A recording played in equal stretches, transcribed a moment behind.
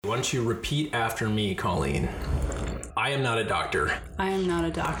Why don't you repeat after me, Colleen? I am not a doctor. I am not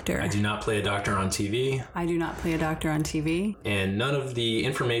a doctor. I do not play a doctor on TV. I do not play a doctor on TV. And none of the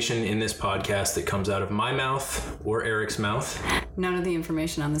information in this podcast that comes out of my mouth or Eric's mouth. None of the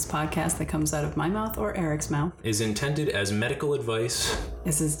information on this podcast that comes out of my mouth or Eric's mouth is intended as medical advice.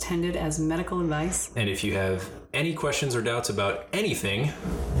 Is intended as medical advice. And if you have any questions or doubts about anything,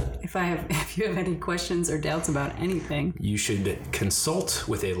 if you have any questions or doubts about anything, you should consult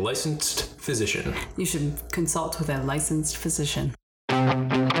with a licensed physician. You should consult with a licensed physician.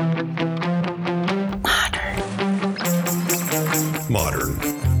 Modern.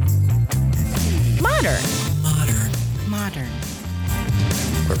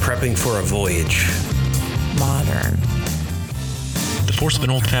 We're prepping for a voyage. Modern. The force of an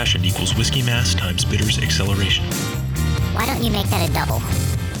old-fashioned equals whiskey mass times bitters acceleration. Why don't you make that a double?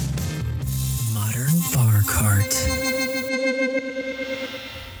 Modern Bar Cart.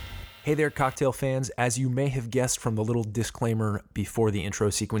 Hey there, cocktail fans. As you may have guessed from the little disclaimer before the intro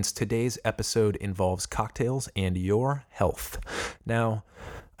sequence, today's episode involves cocktails and your health. Now,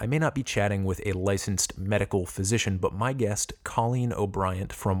 I may not be chatting with a licensed medical physician, but my guest, Colleen O'Brien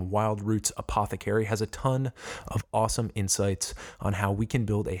from Wild Roots Apothecary, has a ton of awesome insights on how we can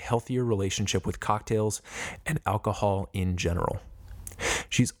build a healthier relationship with cocktails and alcohol in general.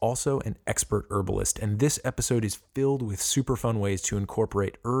 She's also an expert herbalist, and this episode is filled with super fun ways to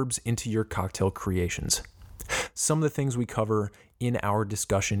incorporate herbs into your cocktail creations. Some of the things we cover in our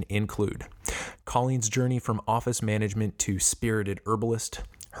discussion include Colleen's journey from office management to spirited herbalist,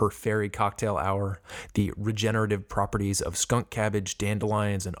 her fairy cocktail hour, the regenerative properties of skunk cabbage,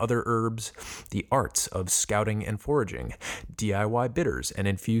 dandelions, and other herbs, the arts of scouting and foraging, DIY bitters and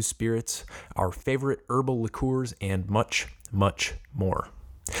infused spirits, our favorite herbal liqueurs, and much, much more.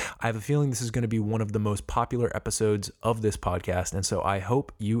 I have a feeling this is going to be one of the most popular episodes of this podcast, and so I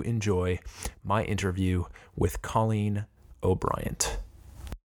hope you enjoy my interview with Colleen O'Brien.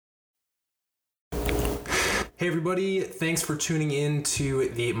 Hey everybody, thanks for tuning in to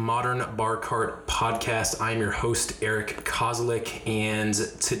the Modern Bar Cart podcast. I'm your host, Eric Kozlik, and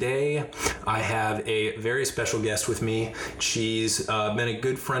today I have a very special guest with me. She's been a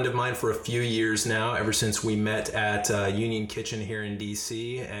good friend of mine for a few years now, ever since we met at Union Kitchen here in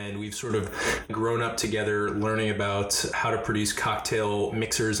DC, and we've sort of grown up together learning about how to produce cocktail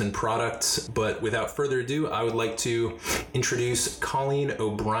mixers and products. But without further ado, I would like to introduce Colleen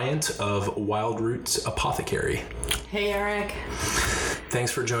O'Brien of Wild Roots Apothecary. Hey, Eric.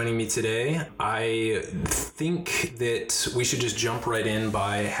 Thanks for joining me today. I think that we should just jump right in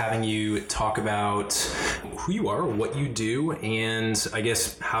by having you talk about who you are, what you do, and I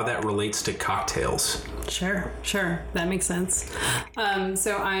guess how that relates to cocktails. Sure. That makes sense.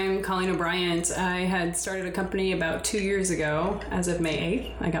 So I'm Colleen O'Brien. I had started a company about 2 years ago. As of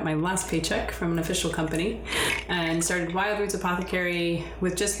May 8th, I got my last paycheck from an official company and started Wild Roots Apothecary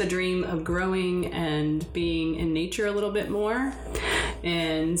with just the dream of growing and being in nature a little bit more.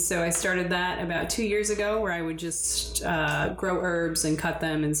 And so I started that about 2 years ago, where I would just grow herbs and cut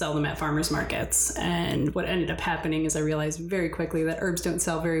them and sell them at farmers markets. And what ended up happening is I realized very quickly that herbs don't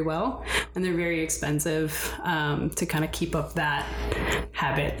sell very well, and they're very expensive to kind of keep up that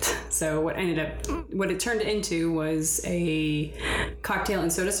habit. So what it turned into was a cocktail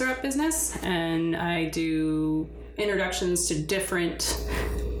and soda syrup business, and I do introductions to different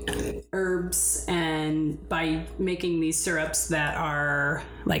herbs, and by making these syrups that are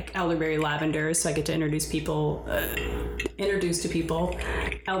like elderberry lavender, so I get to introduce to people.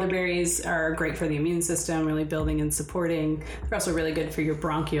 Elderberries are great for the immune system, really building and supporting. They're also really good for your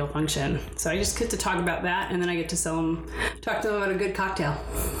bronchial function. So I just get to talk about that, and then I get to talk to them about a good cocktail.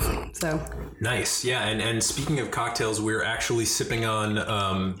 So nice. Yeah. And speaking of cocktails, we're actually sipping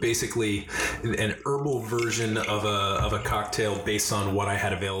on basically an herbal version of a cocktail based on what I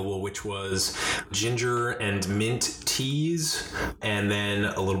had available, which was ginger and mint teas, and then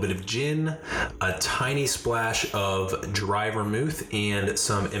a little bit of gin, a tiny splash of dry vermouth, and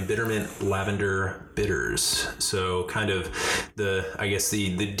some embitterment lavender bitters. So kind of the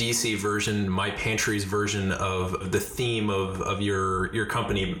DC version, my pantry's version of the theme of your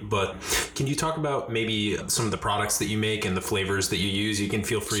company. But can you talk about maybe some of the products that you make and the flavors that you use? You can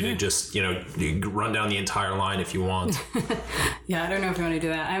feel free to just, run down the entire line if you want. Yeah, I don't know if you want to do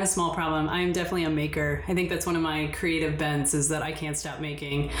that. I have a small problem. I'm definitely a maker. I think that's one of my creative bents, is that I can't stop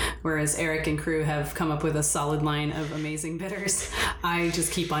making, whereas Eric and crew have come up with a solid line of amazing bitters. I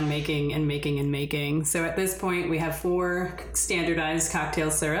just keep on making. So at this point, we have 4 standardized cocktail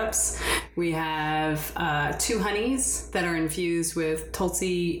syrups. We have 2 honeys that are infused with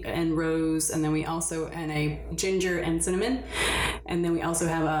tulsi and rose, and then we also and a ginger and cinnamon, and then we also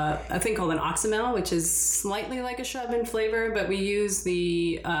have a thing called an oxymel, which is slightly like a shrub in flavor, but we use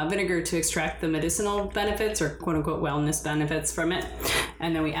the vinegar to extract the medicinal benefits or quote unquote wellness benefits from it,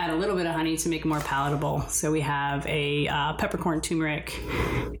 and then we add a little bit of honey to make it more palatable. So we have a peppercorn turmeric,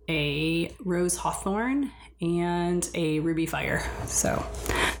 a rose hawthorn, and a ruby fire. So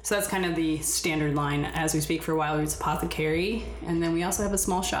that's kind of the standard line as we speak for Wild Roots Apothecary. And then we also have a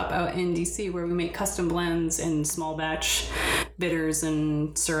small shop out in DC where we make custom blends and small batch bitters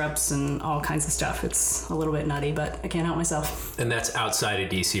and syrups and all kinds of stuff. It's a little bit nutty, but I can't help myself. And that's outside of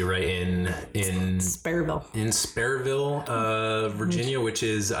DC, right? In Sparrowville. In Sparrowville, Virginia, which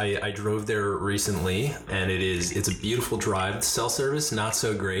is I drove there recently, and it's a beautiful drive. Cell service not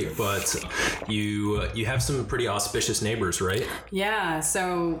so great, but you have some pretty auspicious neighbors, right? Yeah.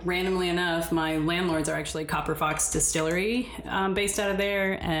 So randomly enough, my landlords are actually Copper Fox Distillery, based out of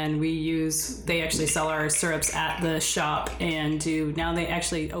there, and they actually sell our syrups at the shop, and now they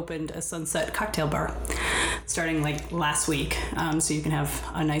actually opened a Sunset cocktail bar starting like last week, so you can have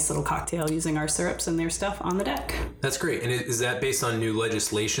a nice little cocktail using our syrups and their stuff on the deck. That's great. And is that based on new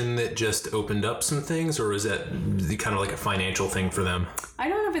legislation that just opened up some things, or is that kind of like a financial thing for them? I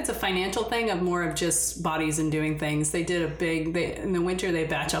don't know if it's a financial thing, of more of just bodies and doing things. They did in the winter they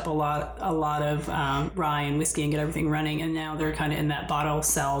batch up a lot of rye and whiskey and get everything running, and now they're kind of in that bottle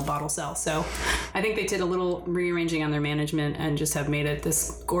sell. So I think they did a little rearranging on their management and just have made it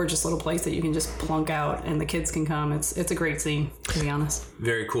this gorgeous little place that you can just plunk out and the kids can come. It's a great scene, to be honest.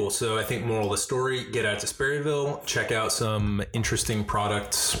 Very cool. So I think moral of the story, get out to Sperryville, check out some interesting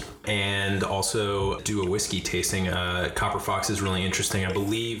products, and also do a whiskey tasting. Copper Fox is really interesting. I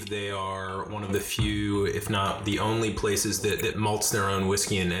believe they are one of the few, if not the only places that malts their own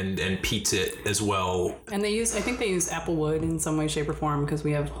whiskey and peats it as well. And I think they use apple wood in some way, shape, or form, because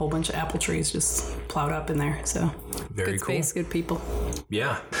we have a whole bunch of apple trees just plowed up in there. So very good space, cool. Good people.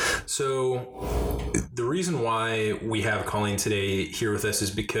 Yeah. So the reason why we have Colleen today here with us is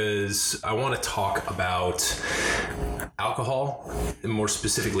because I want to talk about alcohol, and more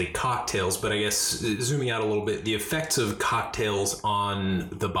specifically cocktails, but I guess zooming out a little bit, the effects of cocktails on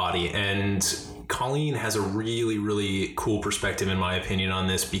the body. And Colleen has a really, really cool perspective, in my opinion, on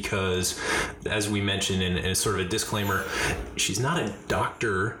this because, as we mentioned in sort of a disclaimer, she's not a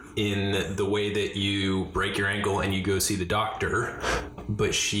doctor in the way that you break your ankle and you go see the doctor,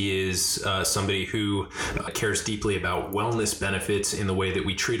 but she is somebody who cares deeply about wellness benefits in the way that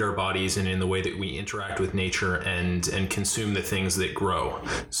we treat our bodies and in the way that we interact with nature and consume the things that grow.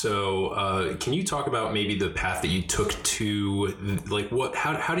 So can you talk about maybe the path that you took to, like,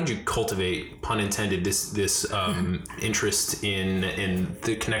 how did you cultivate, pun intended, this interest in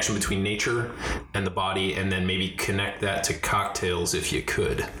the connection between nature and the body, and then maybe connect that to cocktails if you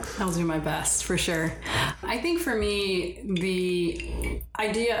could? I'll do my best, for sure. I think for me, the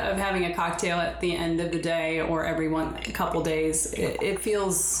idea of having a cocktail at the end of the day or every couple days, it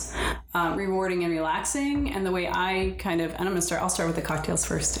feels rewarding and relaxing. And the way I I'll start with the cocktails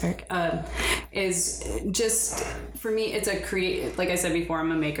first, Eric, is just, for me, it's like I said before,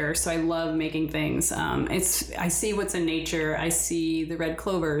 I'm a maker, so I love making things. I see what's in nature. I see the red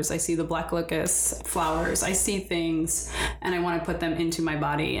clovers. I see the black locust flowers. I see things, and I want to put them into my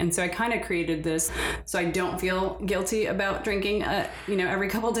body. And so I kind of created this so I don't feel guilty about drinking, every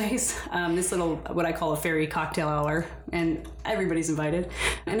couple days. This little, what I call a fairy cocktail hour, and everybody's invited.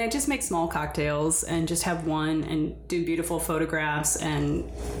 And I just make small cocktails and just have one and do beautiful photographs.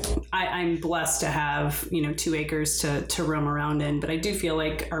 And I'm blessed to have, 2 acres to roam around in. But I do feel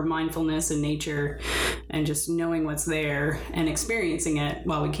like our mindfulness in nature and just knowing what's there and experiencing it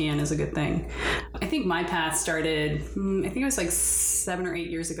while we can is a good thing. I think my path started, I think it was like 7 or 8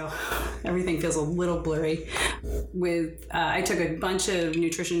 years ago. Everything feels a little blurry. I took a bunch of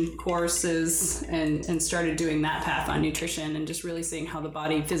nutrition courses and started doing that path on nutrition and just really seeing how the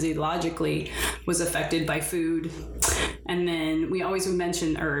body physiologically was affected by food. And then we always would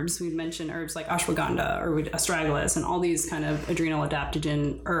mention herbs. We'd mention herbs like ashwagandha or astragalus and all these kind of adrenal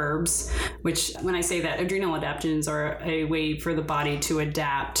adaptogen herbs, which, when I say that, adrenal adaptogens are a way for the body to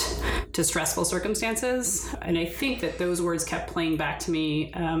adapt to stressful circumstances. And I think that those words kept playing back to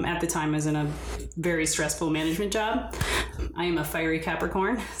me at the time. I was in a very stressful management job. I am a fiery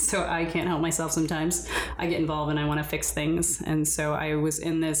Capricorn, so I can't help myself sometimes. I get involved and I want to fix things. And so I was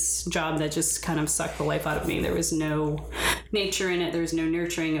in this job that just kind of sucked the life out of me. There was no nature in it. There was no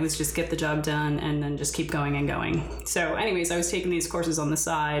nurturing. It was just get the job done and then just keep going and going. So anyways, I was taking these courses on the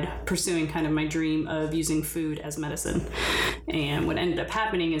side, pursuing kind of my dream of using food as medicine. And what ended up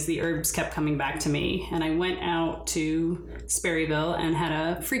happening is the herbs kept coming back to me. And I went out to Sperryville and had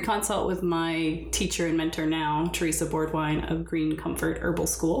a free consult with my teacher and mentor now, Teresa Boardwine of Green Comfort Herbal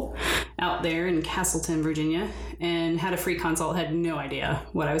School out there in Castleton, Virginia, and had a free consult, had no idea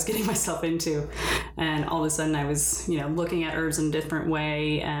what I was getting myself into. And all of a sudden I was, looking at herbs in a different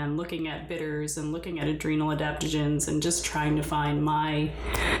way and looking at bitters and looking at adrenal adaptogens and just trying to find my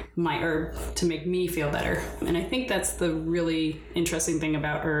herb to make me feel better. And I think that's the really interesting thing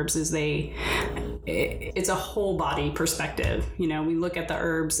about herbs is it's a whole body perspective. We look at the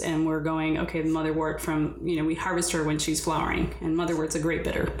herbs and we're going, okay, the motherwort we harvest her when she's flowering, and motherwort's a great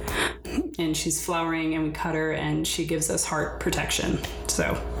bitter. And she's flowering and we cut her and she gives us heart protection.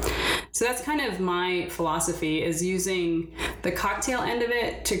 So that's kind of my philosophy, is using the cocktail end of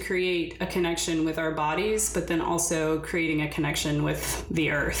it to create a connection with our bodies, but then also creating a connection with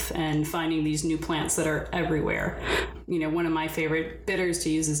the earth and finding these new plants that are everywhere. One of my favorite bitters to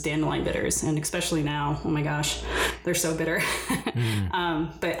use is dandelion bitters, and especially now, oh my gosh, they're so bitter.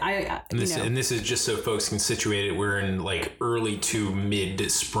 And this is just so folks can situate it. We're in like early to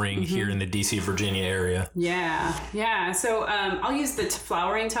mid spring here in the DC, Virginia area. Yeah. So I'll use the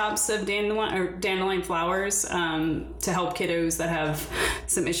flowering tops of dandelion flowers to help kiddos that have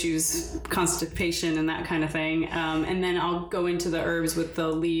some issues, constipation and that kind of thing. And then I'll go into the herbs with the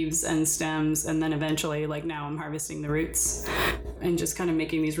leaves and stems, and then eventually, like now, I'm harvesting the roots and just kind of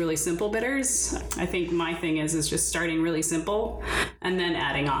making these really simple bitters. I think my thing is just starting really simple and then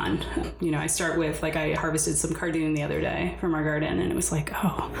adding on. I start with, like, I harvested some cardoon the other day from our garden, and it was like,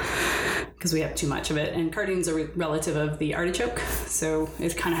 because we have too much of it. And cardoon's a relative of the artichoke, so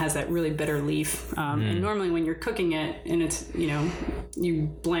it kind of has that really bitter leaf. And normally when you're cooking it, and it's,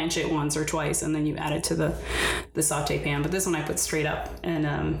 you blanch it once or twice, and then you add it to the saute pan. But this one I put straight up,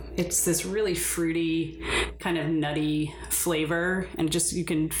 and it's this really fruity, kind of nutty flavor, and just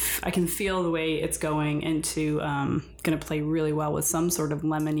I can feel the way it's going into going to play really well with some sort of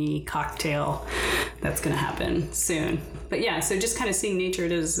lemony cocktail that's going to happen soon. But yeah, so just kind of seeing nature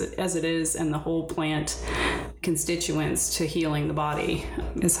as it is, and the whole plant constituents to healing the body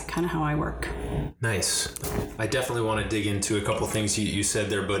is kind of how I work. Nice. I definitely want to dig into a couple things you said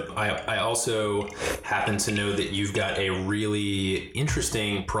there, but I also happen to know that you've got a really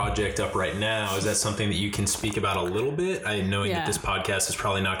interesting project up right now. Is that something that you can speak about a little bit? Knowing that this podcast is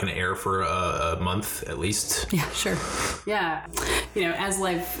probably not going to air for a month at least. Yeah, sure. Yeah.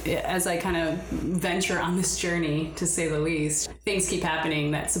 As I kind of venture on this journey, to say the least, things keep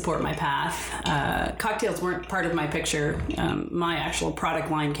happening that support my path. Cocktails weren't part of my picture. My actual product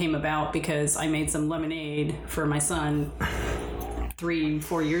line came about because I made some lemonade for my son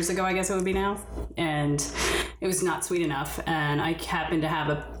 3-4 years ago, I guess it would be now, and it was not sweet enough, and I happened to have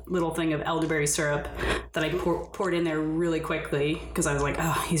a little thing of elderberry syrup that I poured in there really quickly because I was like,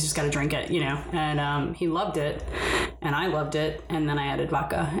 he's just got to drink it, and he loved it, and I loved it, and then I added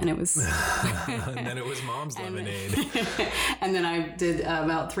vodka, and it was and then it was mom's lemonade. And then I did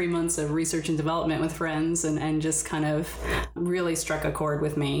about 3 months of research and development with friends, and just kind of really struck a chord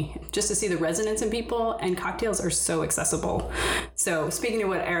with me just to see the resonance in people, and cocktails are so accessible. So speaking of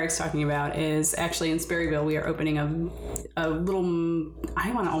what Eric's talking about, is actually in Sperryville we are opening a little,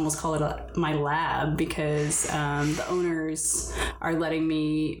 I want to almost call it my lab, because the owners are letting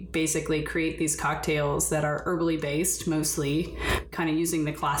me basically create these cocktails that are herbally based, mostly kind of using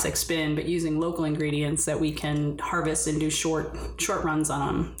the classic spin, but using local ingredients that we can harvest and do short runs on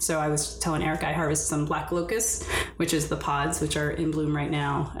them. So I was telling Eric I harvested some black locust, which is the pods, which are in bloom right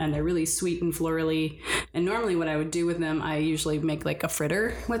now, and they're really sweet and florally. And normally what I would do with them, I usually make like a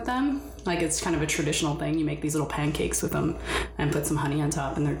fritter with them. Like, it's kind of a traditional thing. You make these little pancakes with them and put some honey on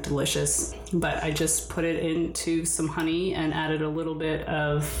top, and they're delicious. But I just put it into some honey and added a little bit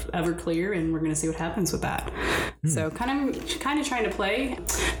of Everclear, and we're going to see what happens with that. So kind of trying to play,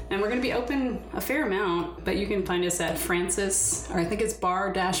 and we're going to be open a fair amount, but you can find us at I think it's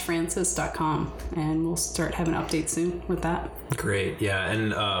bar-francis.com, and we'll start having updates soon with that. Great. Yeah.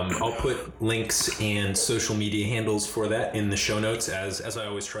 And I'll put links and social media handles for that in the show notes, as I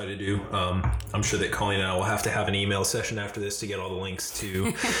always try to do. I'm sure that Colleen and I will have to have an email session after this to get all the links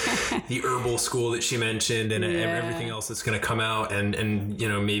to the herbal school that she mentioned, and everything else that's going to come out, and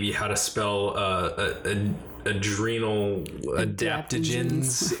maybe how to spell adrenal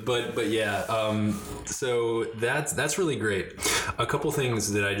adaptogens. But yeah, so that's really great. A couple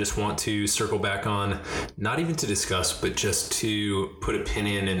things that I just want to circle back on, not even to discuss, but just to put a pin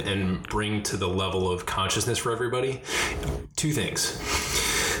in and bring to the level of consciousness for everybody. Two things: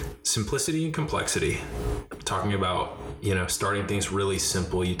 simplicity and complexity. Talking about, starting things really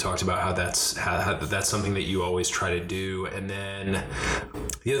simple. You talked about how that's something that you always try to do. And then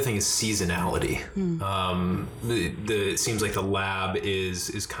the other thing is seasonality. It seems like the lab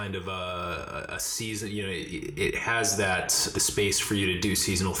is kind of a season, it has the space for you to do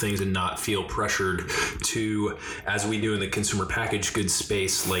seasonal things and not feel pressured to, as we do in the consumer packaged goods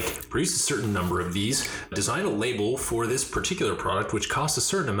space, like produce a certain number of these, design a label for this particular product, which costs a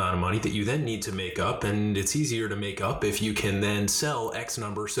certain amount of money that you then need to make up. And it's easier to make up if you can then sell X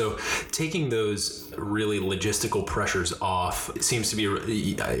number. So taking those really logistical pressures off,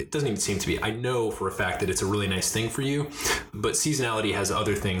 it doesn't even seem to be. I know for a fact that it's a really nice thing for you, but seasonality has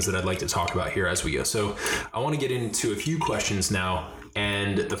other things that I'd like to talk about here as we go. So I want to get into a few questions now.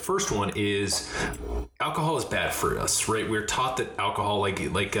 And the first one is, alcohol is bad for us, right? We're taught that alcohol,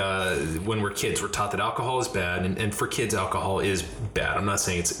 when we're kids, we're taught that alcohol is bad, and for kids, alcohol is bad. I'm not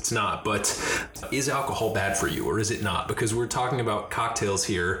saying it's not, but is alcohol bad for you, or is it not? Because we're talking about cocktails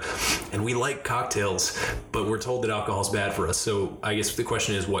here, and we like cocktails, but we're told that alcohol is bad for us. So I guess the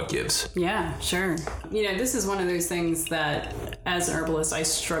question is, what gives? Yeah, sure. This is one of those things that, as an herbalist, I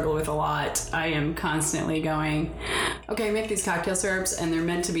struggle with a lot. I am constantly going, okay, make these cocktail syrups, and they're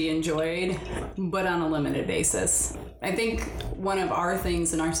meant to be enjoyed, but on a limited basis. I think one of our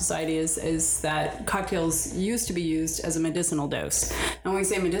things in our society is that cocktails used to be used as a medicinal dose. And when we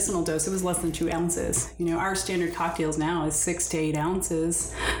say medicinal dose, it was less than 2 ounces. Our standard cocktails now is 6 to 8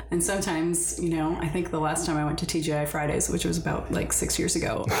 ounces. And sometimes, I think the last time I went to TGI Fridays, which was about 6 years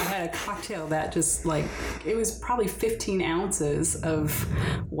ago, I had a cocktail that just it was probably 15 ounces of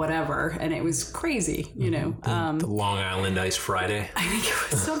whatever. And it was crazy, The Long Island Iced Friday. I think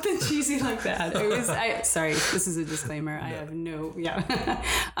it was something cheesy like that. It was, sorry, this is a disclaimer. I have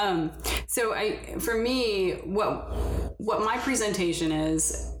so for me, what my presentation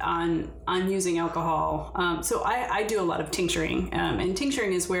is on using alcohol. So I do a lot of tincturing, and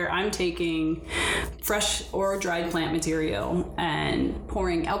tincturing is where I'm taking fresh or dried plant material and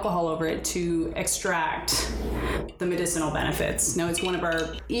pouring alcohol over it to extract the medicinal benefits. Now, it's one of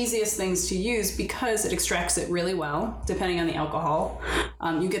our easiest things to use because it extracts it really well, depending on the alcohol.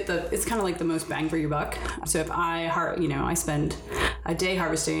 You get it's kind of like the most bang for your buck. So if I spend a day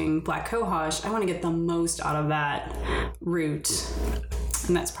harvesting black cohosh, I want to get the most out of that root.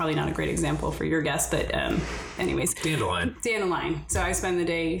 And that's probably not a great example for your guest, but anyways. Dandelion. So I spend the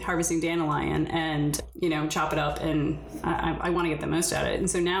day harvesting dandelion and, chop it up, and I want to get the most out of it. And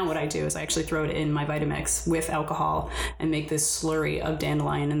so now what I do is I actually throw it in my Vitamix with alcohol and make this slurry of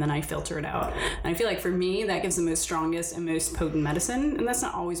dandelion, and then I filter it out. And I feel like for me, that gives the most strongest and most potent medicine. And that's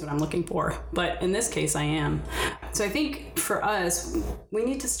not always what I'm looking for, but in this case, I am. So I think for us, we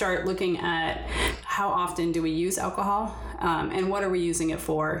need to start looking at how often do we use alcohol, and what are we using it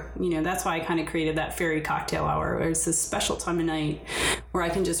for? That's why I kind of created that fairy cocktail hour, where it's this special time of night where I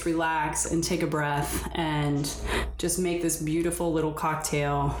can just relax and take a breath and just make this beautiful little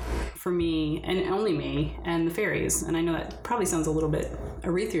cocktail for me and only me and the fairies. And I know that probably sounds a little bit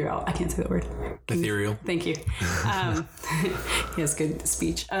ethereal. I can't say that word. Ethereal. Thank you. Yes, good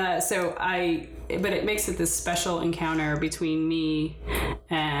speech. But it makes it this special encounter between me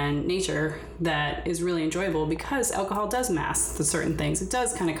and nature that is really enjoyable, because alcohol does mask the certain things. It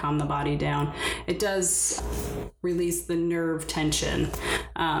does kind of calm the body down. It does release the nerve tension.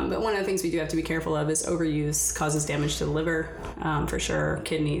 But one of the things we do have to be careful of is overuse causes damage to the liver, for sure,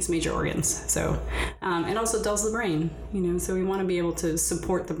 kidneys, major organs. So it also dulls the brain, so we want to be able to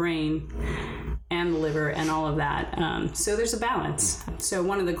support the brain and the liver and all of that. So there's a balance. So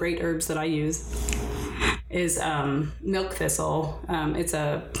one of the great herbs that I use is milk thistle. It's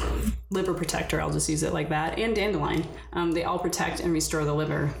a liver protector, I'll just use it like that, and dandelion. They all protect and restore the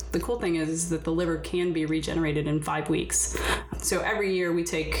liver. The cool thing is that the liver can be regenerated in 5 weeks. So every year we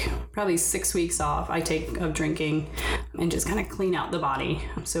take probably 6 weeks off, of drinking, and just kind of clean out the body.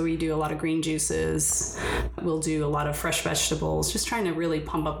 So we do a lot of green juices. We'll do a lot of fresh vegetables, just trying to really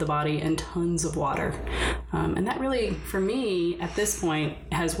pump up the body, and tons of water. And that really, for me, at this point,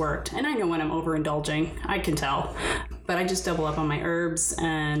 has worked. And I know when I'm overindulging, I can tell. But I just double up on my herbs,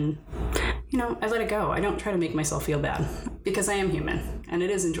 and, I let it go. I don't try to make myself feel bad, because I am human, and it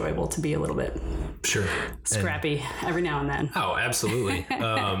is enjoyable to be a little bit Sure. scrappy every now and then. Oh, absolutely.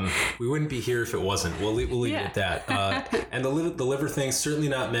 We wouldn't be here if it wasn't. We'll leave it at that. And the liver thing's certainly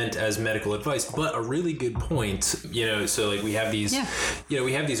not meant as medical advice, but a really good point. So like we have these,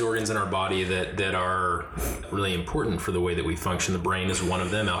 we have these organs in our body that are really important for the way that we function. The brain is one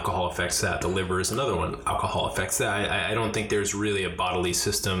of them. Alcohol affects that. The liver is another one. Alcohol affects that. I don't think there's really a bodily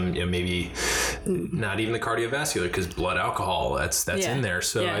system, maybe not even the cardiovascular, because blood alcohol, that's in there.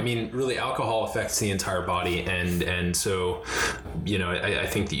 So, I mean, really alcohol affects the entire body. And so, I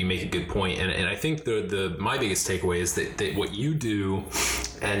think that you make a good point. And I think my biggest takeaway is that what you do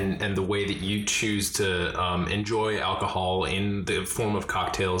and the way that you choose to enjoy alcohol in the form of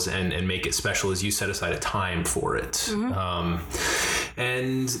cocktails and make it special is you set aside a time for it. Mm-hmm.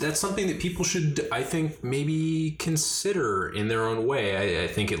 And that's something that people should, I think, maybe consider in their own way. I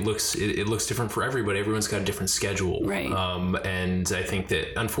think it looks different for everybody. Everyone's got a different schedule. Right. And I think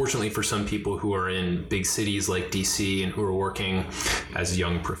that unfortunately for some people who are in big cities like DC and who are working as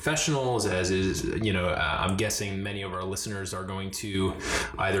young professionals, as is, I'm guessing many of our listeners are going to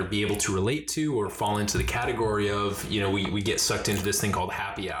either be able to relate to or fall into the category of, we get sucked into this thing called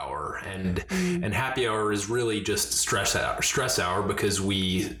happy hour, and happy hour is really just stress hour because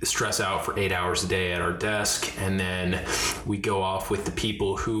we stress out for 8 hours a day at our desk, and then we go off with the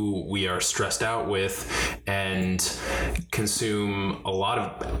people who we are stressed out with and consume a lot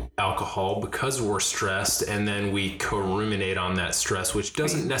of alcohol because we're stressed, and then we co-ruminate on that stress, which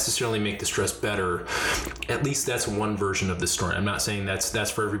doesn't necessarily make the stress better. At least that's one version of the story. I'm not saying that's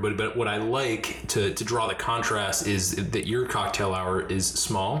for everybody, but what I like to draw the contrast is that your cocktail hour is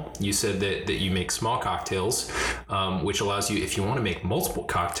small. You said that you make small cocktails, which allows you, if you want to make multiple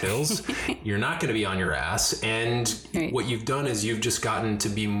cocktails, you're not going to be on your ass. And what you've done is you've just gotten to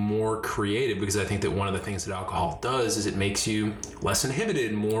be more creative, because I think that one of the things that alcohol does is it makes you less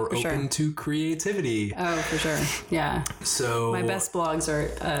inhibited, more open to creativity. Oh, for sure. Yeah. So my best blogs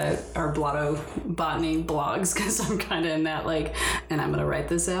are blotto botany blogs, because I'm kind of in that and I'm going to write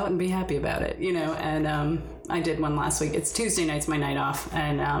this out and be happy about it, and I did one last week. It's Tuesday night's my night off,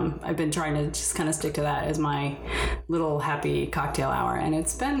 and I've been trying to just kind of stick to that as my little happy cocktail hour, and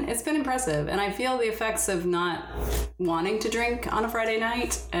it's been impressive. And I feel the effects of not wanting to drink on a Friday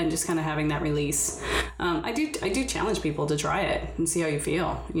night and just kind of having that release. I do challenge people to try it and see how you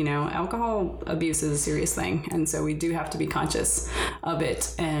feel. Alcohol abuse is a serious thing, and so we do have to be conscious of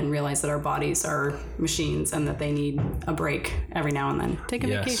it and realize that our bodies are machines and that they need a break every now and then. Take a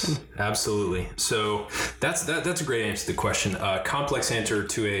vacation. Absolutely. So that's a great answer to the question. Complex answer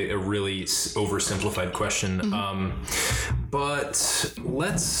to a really oversimplified question. Mm-hmm. But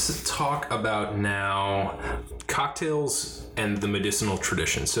let's talk about now cocktails and the medicinal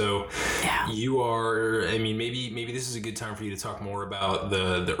tradition. So you are, maybe this is a good time for you to talk more about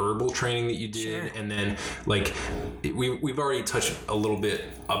the herbal training that you did. And then we've already touched a little bit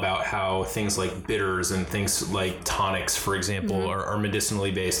about how things like bitters and things like tonics, for example, are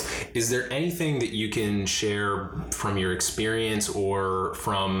medicinally based. Is there anything that you can share from your experience or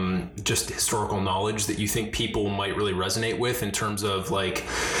from just historical knowledge that you think people might really resonate with in terms of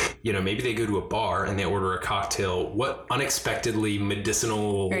maybe they go to a bar and they order a cocktail? What unexpectedly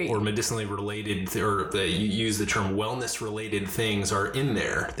medicinal or medicinally related, or you use the term wellness related things are in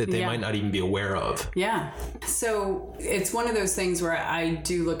there that they might not even be aware of? Yeah. So it's one of those things where I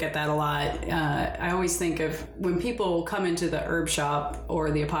do look at that a lot. I always think of when people come into the herb shop or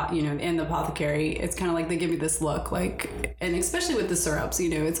the and the apothecary, it's kind of like they give me this look, and especially with the syrups,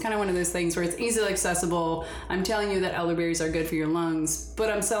 it's kind of one of those things where it's easily accessible. I'm telling you that elderberries are good for your lungs, but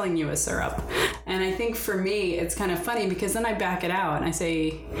I'm selling you a syrup. And I think for me, it's kind of funny because then I back it out and I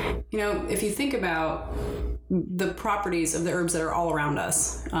say, if you think about the properties of the herbs that are all around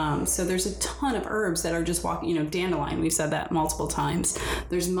us. So there's a ton of herbs that are just walking, dandelion, we've said that multiple times.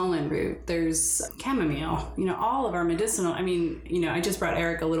 There's mullein root, there's chamomile, all of our medicinal, I just brought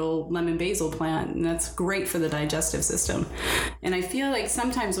Eric a little lemon basil plant, and that's great for the digestive system. And I feel like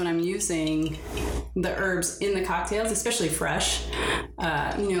sometimes when I'm using the herbs in the cocktails, especially fresh,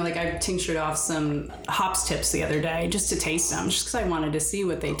 I tinctured off some hops tips the other day just to taste them, just because I wanted to see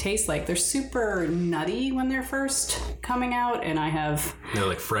what they taste like. They're super nutty when they're first coming out, and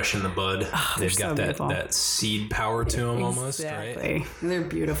they're fresh in the bud. They've got that seed power to them almost, right? They're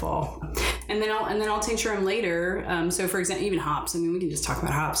beautiful. And then I'll tincture them later. So for example, even hops. We can just talk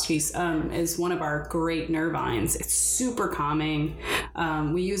about hops. Is one of our great nervines. It's super calming.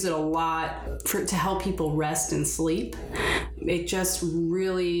 We use it a lot to help people rest and sleep. it just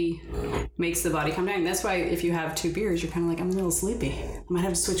really makes the body come down. That's why if you have 2 beers, you're kind of like, I'm a little sleepy. I might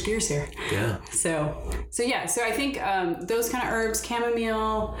have to switch gears here. Yeah. So I think those kind of herbs,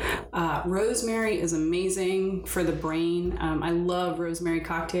 chamomile, rosemary is amazing for the brain. I love rosemary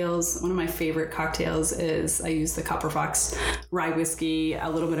cocktails. One of my favorite cocktails is I use the Copper Fox rye whiskey, a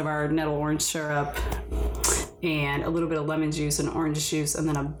little bit of our nettle orange syrup, and a little bit of lemon juice and orange juice, and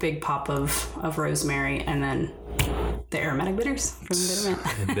then a big pop of rosemary, and then the aromatic bitters from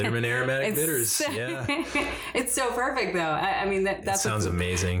Bittermint. Bittermint aromatic bitters. Yeah. It's so perfect though. I mean that sounds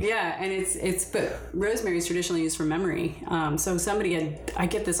amazing. Yeah, and but rosemary is traditionally used for memory. So I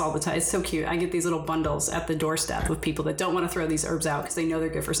get this all the time. It's so cute. I get these little bundles at the doorstep with people that don't want to throw these herbs out because they know they're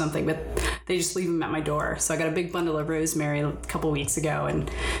good for something, but they just leave them at my door. So I got a big bundle of rosemary a couple weeks ago,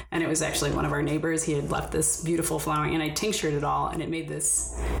 and it was actually one of our neighbors. He had left this beautiful flowering, and I tinctured it all, and it made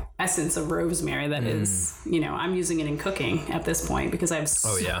this essence of rosemary that is, I'm using it in cooking at this point because I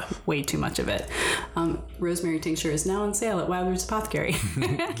have way too much of it. Rosemary tincture is now on sale at Wilder's Apothecary.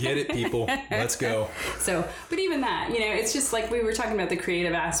 Get it, people. Let's go. So, but even that, it's just like we were talking about the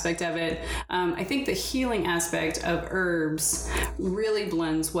creative aspect of it. I think the healing aspect of herbs really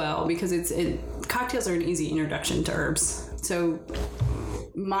blends well because cocktails are an easy introduction to herbs. So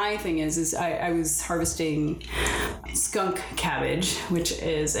my thing is I was harvesting skunk cabbage, which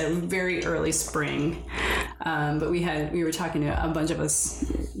is a very early spring. But we were talking to a bunch of us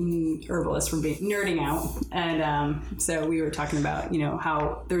herbalists from nerding out. And so we were talking about,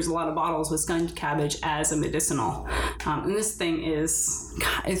 how there's a lot of bottles with skunk cabbage as a medicinal. And this thing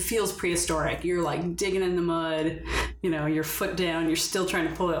it feels prehistoric. You're like digging in the mud, your foot down, you're still trying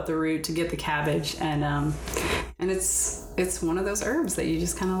to pull out the root to get the cabbage. And it's one of those herbs that you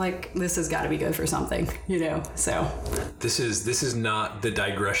just kind of like, this has got to be good for something, so. This is not the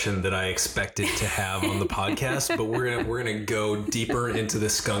digression that I expected to have on the podcast, but we're gonna go deeper into the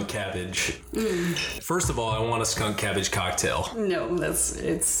skunk cabbage. First of all, I want a skunk cabbage cocktail. No,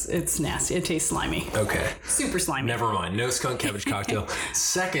 it's nasty. It tastes slimy. Okay. Super slimy. Never mind. No skunk cabbage cocktail.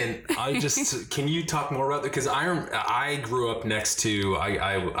 Second, can you talk more about that? Because I grew up next to,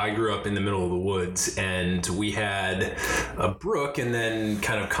 I grew up in the middle of the woods, and we had a brook, and then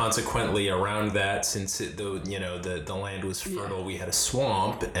kind of consequently around that, since the land was fertile, we had a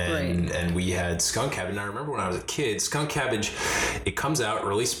swamp, and we had skunk cabbage. And I remember when I was a kid, skunk cabbage, it comes out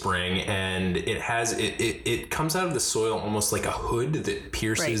early spring, and it comes out of the soil almost like a hood that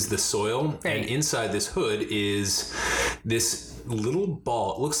pierces the soil, and inside this hood is this little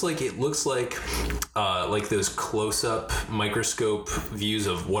ball. It looks like those close-up microscope views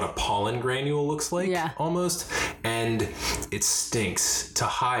of what a pollen granule looks like, almost, and it stinks to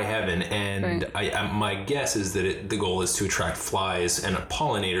high heaven. And my guess is that the goal is to attract flies and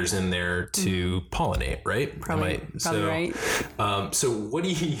pollinators in there to pollinate, right? Probably right. So what do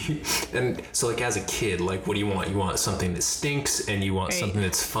you? And so, like, as a kid, like, what do you want? You want something that stinks, and you want something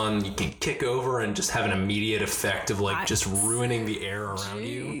that's fun. You can kick over and just have an immediate effect of just ruining the air around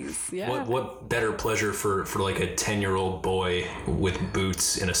you. Yeah. What better pleasure for like a 10-year-old boy with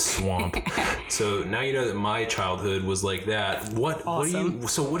boots in a swamp? So now you know that my childhood was like that. What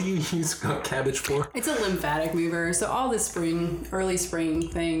do you use skunk cabbage for? It's a lymphatic mover. So all the early spring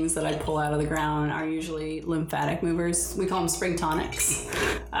things that I pull out of the ground are usually lymphatic movers. We call them spring tonics.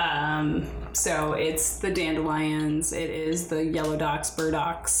 So it's the dandelions, it is the yellow docks,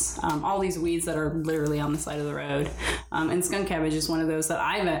 burdocks, all these weeds that are literally on the side of the road. And skunk cabbage is one of those that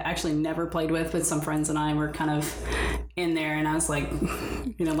I've actually never played with, but some friends and I were kind of in there, and I was like,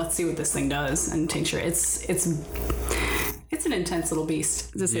 let's see what this thing does. And tincture, it's an intense little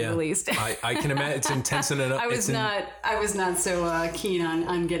beast, to say the least. I can imagine it's intense enough. I was not so keen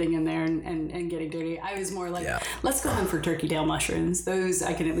on getting in there and getting dirty. I was more like, let's go hunt for turkey tail mushrooms. Those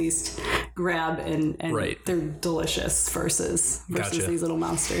I can at least grab and they're delicious versus these little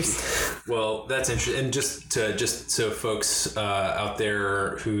monsters. Well, that's interesting. And just so folks out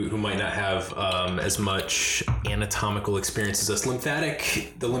there who might not have as much anatomical experience as us,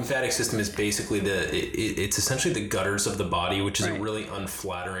 the lymphatic system is basically it's essentially the gutters of the body, which is a really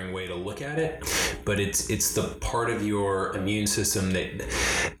unflattering way to look at it, but it's the part of your immune system that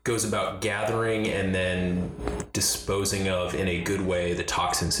goes about gathering and then disposing of, in a good way, the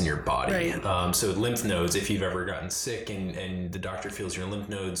toxins in your body. So lymph nodes, if you've ever gotten sick and the doctor feels your lymph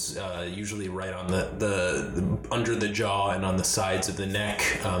nodes, usually right on the under the jaw and on the sides of the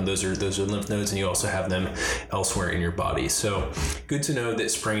neck, those are lymph nodes, and you also have them elsewhere in your body. So good to know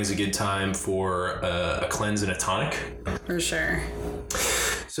that spring is a good time for a cleanse and a tonic. For sure.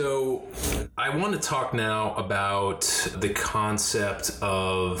 So I want to talk now about the concept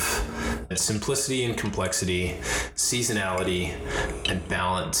of simplicity and complexity, seasonality, and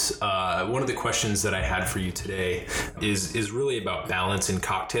balance. One of the questions that I had for you today is really about balance in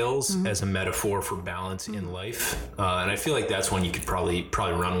cocktails as a metaphor for balance in life. And I feel like that's one you could probably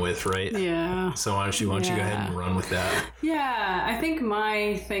run with, right? Yeah. So why don't you go ahead and run with that? Yeah, I think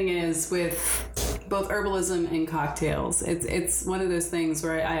my thing is with both herbalism and cocktails. It's one of those things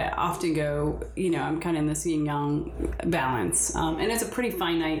where I often go, I'm kind of in this yin-yang balance. And it's a pretty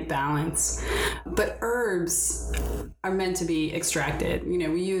finite balance. But herbs are meant to be extracted.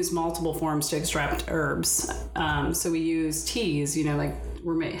 We use multiple forms to extract herbs. So we use teas, like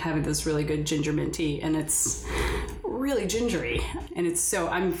we're having this really good ginger mint tea, and it's really gingery, and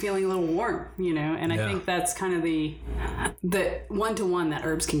I'm feeling a little warm, and I think that's kind of the one-to-one that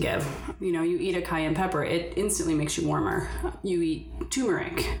herbs can give. You eat a cayenne pepper, it instantly makes you warmer. You eat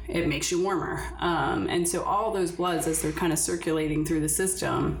turmeric, it makes you warmer. And so all those bloods, as they're kind of circulating through the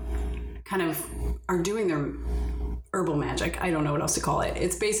system, kind of are doing their herbal magic. I don't know what else to call it.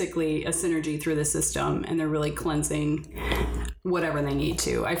 It's basically a synergy through the system, and they're really cleansing whatever they need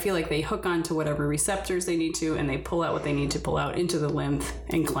to. I feel like they hook onto whatever receptors they need to, and they pull out what they need to pull out into the lymph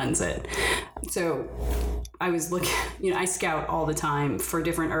and cleanse it. So I was looking, I scout all the time for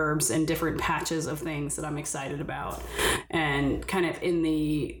different herbs and different patches of things that I'm excited about. And kind of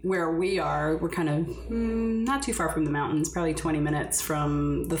where we are, we're kind of not too far from the mountains, probably 20 minutes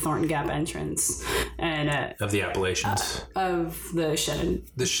from the Thornton Gap entrance. And of the Appalachians? Of the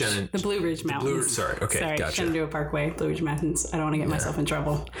Shenandoah. The Blue Ridge Mountains. Sorry, gotcha. Shenandoah Parkway, Blue Ridge Mountains. I don't want to get myself in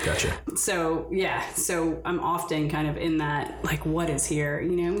trouble. Gotcha. So I'm often kind of in that, like, what is here?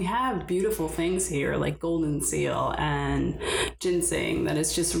 We have beautiful things here, like golden seal and ginseng, that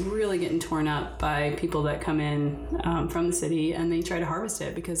is just really getting torn up by people that come in from the city, and they try to harvest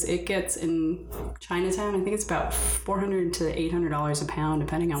it because it gets in Chinatown, I think it's about $400 to $800 a pound,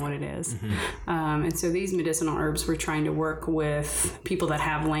 depending on what it is. And so these medicinal herbs, we're trying to work with people that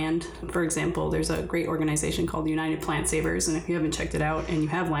have land. For example, there's a great organization called United Plant Savers, and if you haven't checked it out and you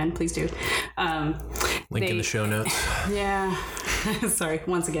have land, please do. Link in the show notes. Yeah. Sorry,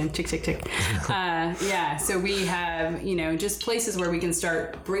 once again, tick. So we have, just places where we can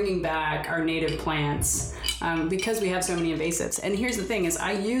start bringing back our native plants because we have so many invasives. And here's the thing is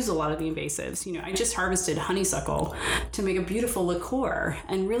I use a lot of the invasives. I just harvested honeysuckle to make a beautiful liqueur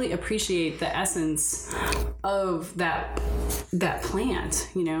and really appreciate the essence of that plant.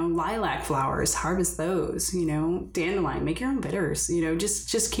 Lilac flowers, harvest those, dandelion, make your own bitters,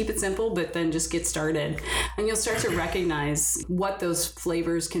 just keep it simple, but then just get started. And you'll start to recognize what those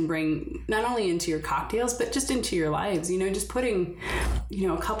flavors can bring not only into your cocktails, but just into your lives. Just putting,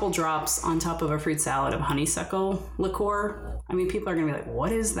 a couple drops on top of a fruit salad of honeysuckle liqueur. I mean, people are going to be like,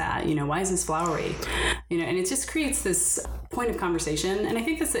 what is that? Why is this flowery? And it just creates this point of conversation. And I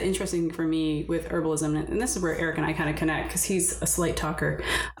think that's the interesting thing for me with herbalism. And this is where Eric and I kind of connect because he's a slight talker.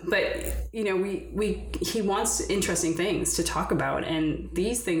 But, he wants interesting things to talk about. And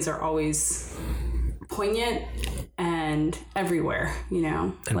these things are always poignant and everywhere,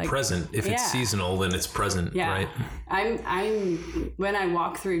 and present. If it's seasonal, then it's present, right? I'm when I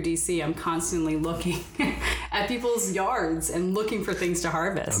walk through DC, I'm constantly looking at people's yards and looking for things to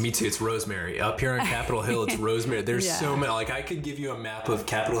harvest. Me too. It's rosemary. Up here on Capitol Hill, it's rosemary. There's so many. Like, I could give you a map of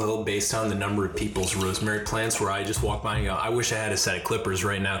Capitol Hill based on the number of people's rosemary plants, where I just walk by and go, I wish I had a set of clippers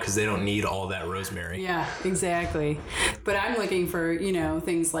right now because they don't need all that rosemary. Yeah, exactly. But I'm looking for,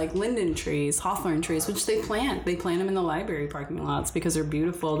 things like linden trees, hawthorn trees, which they plant. They plant them in the library parking lots because they're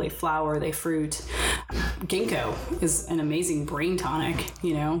beautiful. They flower, they fruit. Ginkgo is an amazing brain tonic,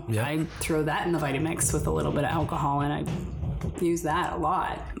 I throw that in the Vitamix with a little bit of alcohol, and I use that a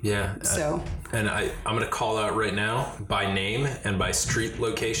lot. Yeah. So. And I'm going to call out right now by name and by street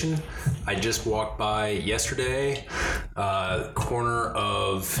location. I just walked by yesterday, corner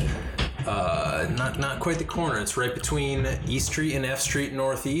of... not quite the corner. It's right between East Street and F Street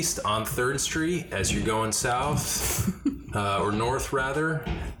Northeast on 3rd Street as you're going south, or north rather.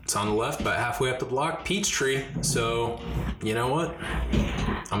 It's on the left, about halfway up the block. Peach tree. So, you know what?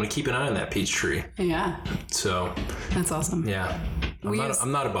 I'm going to keep an eye on that peach tree. Yeah. So. That's awesome. Yeah.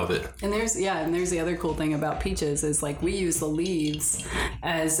 I'm not above it. And there's the other cool thing about peaches is, like, we use the leaves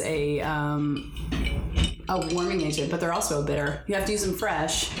as a warming agent, but they're also a bitter. You have to use them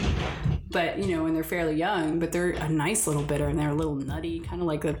fresh. but when they're fairly young, but they're a nice little bitter and they're a little nutty, kind of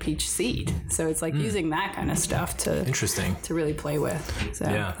like the peach seed. So it's like using that kind of stuff to really play with. So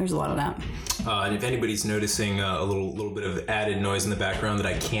there's a lot of that. And if anybody's noticing a little bit of added noise in the background that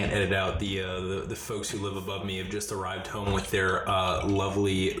I can't edit out, the folks who live above me have just arrived home with their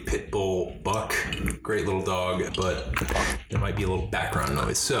lovely pit bull Buck. Great little dog, but there might be a little background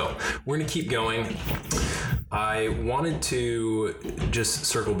noise. So we're going to keep going. I wanted to just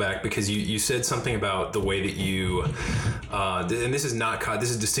circle back because you said something about the way that you, and this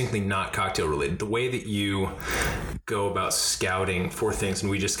is distinctly not cocktail related, the way that you go about scouting for things.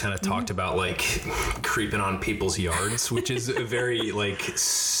 And we just kind of talked about like creeping on people's yards, which is a very like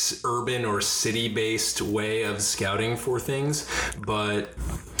urban or city based way of scouting for things. But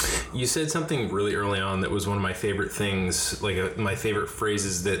you said something really early on that was one of my favorite things, like my favorite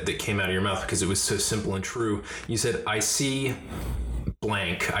phrases that came out of your mouth because it was so simple and true. You said, I see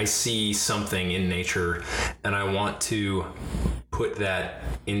blank, I see something in nature, and I want to put that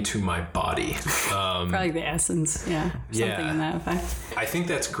into my body. Probably the essence, something in that effect. I think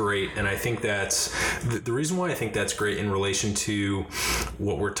that's great, and I think that's the reason why I think that's great in relation to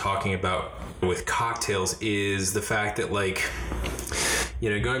what we're talking about with cocktails is the fact that like,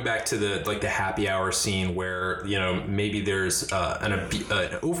 going back to the happy hour scene where, maybe there's an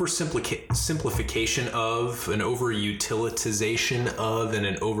oversimplification of, an overutilization of, and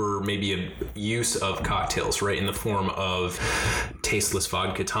an over maybe a use of cocktails, right? In the form of tasteless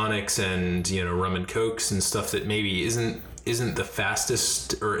vodka tonics and, rum and cokes and stuff that maybe isn't the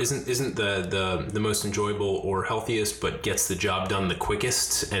fastest or isn't the most enjoyable or healthiest, but gets the job done the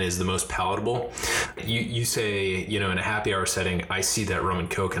quickest and is the most palatable. You say, in a happy hour setting, I see that rum and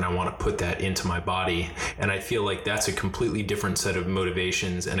coke and I want to put that into my body. And I feel like that's a completely different set of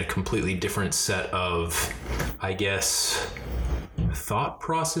motivations and a completely different set of, I guess, thought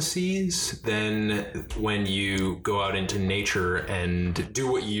processes than when you go out into nature and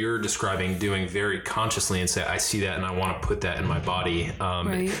do what you're describing, doing very consciously and say, I see that and I want to put that in my body.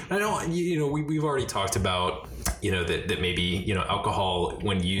 Right. I know, we've already talked about, that maybe, alcohol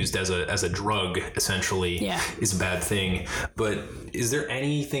when used as a drug essentially is a bad thing. But is there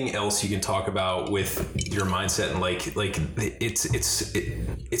anything else you can talk about with your mindset? And like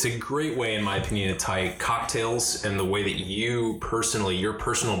it's a great way, in my opinion, to tie cocktails and the way that you personally, your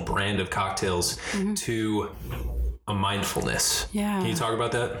personal brand of cocktails to a mindfulness. Yeah. Can you talk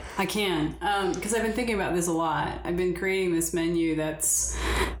about that? I can, because I've been thinking about this a lot. I've been creating this menu that's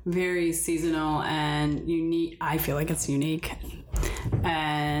very seasonal and unique. I feel like it's unique.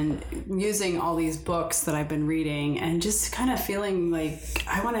 And using all these books that I've been reading and just kind of feeling like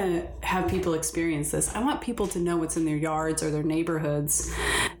I want to have people experience this. I want people to know what's in their yards or their neighborhoods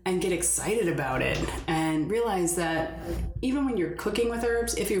and get excited about it and realize that even when you're cooking with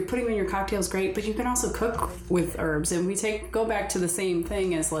herbs, if you're putting them in your cocktails, great, but you can also cook with herbs. And go back to the same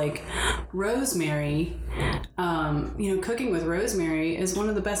thing as like rosemary. Cooking with rosemary is one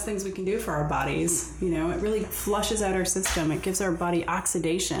of the best things we can do for our bodies. It really flushes out our system. It gives our body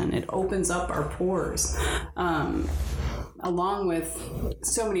oxidation. It opens up our pores. Along with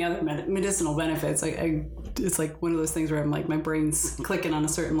so many other medicinal benefits. It's like one of those things where I'm like, my brain's clicking on a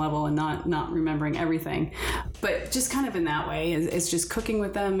certain level and not remembering everything. But just kind of in that way, it's just cooking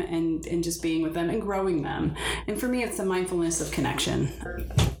with them and just being with them and growing them. And for me, it's the mindfulness of connection.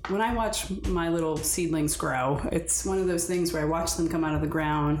 When I watch my little seedlings grow, it's one of those things where I watch them come out of the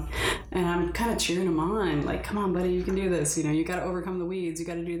ground and I'm kind of cheering them on. Like, come on, buddy, you can do this. You got to overcome the weeds. You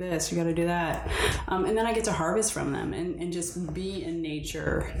got to do this. You got to do that. And then I get to harvest from them and just be in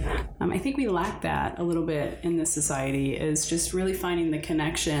nature. I think we lack that a little bit in this society, is just really finding the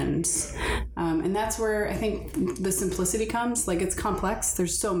connections. And that's where I think the simplicity comes. Like, it's complex.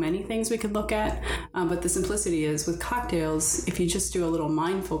 There's so many things we could look at. But the simplicity is with cocktails, if you just do a little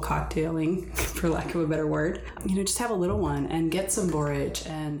mindful cocktailing, for lack of a better word, just have a little one and get some borage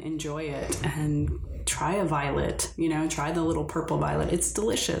and enjoy it and try a violet, try the little purple violet. It's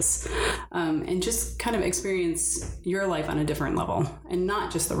delicious. And just kind of experience your life on a different level and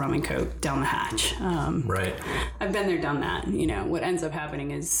not just the rum and coke down the hatch. Right. I've been there, done that. What ends up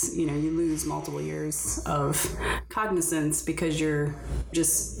happening is, you lose multiple years of cognizance because you're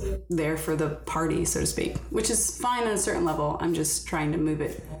just there for the party, so to speak, which is fine on a certain level. I'm just trying to move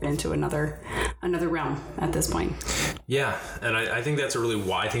it into another realm at this point. Yeah. And I think that's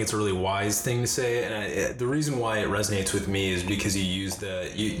it's a really wise thing to say. And the reason why it resonates with me is because you used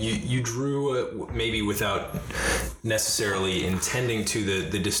you drew maybe without necessarily intending to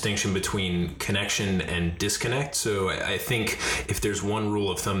the distinction between connection and disconnect. So I think if there's one rule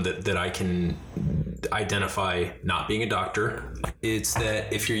of thumb that I can identify, not being a doctor, it's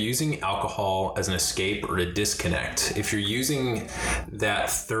that if you're using alcohol as an escape or a disconnect, if you're using that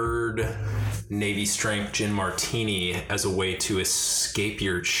third Navy strength gin martini as a way to escape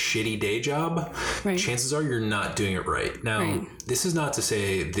your shitty day job, chances are you're not doing it right. Now, this is not to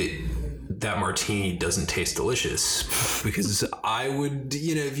say that martini doesn't taste delicious, because I would,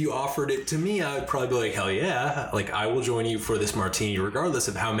 if you offered it to me, I would probably be like, hell yeah, like I will join you for this martini regardless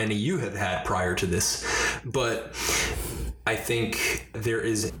of how many you have had prior to this. But I think there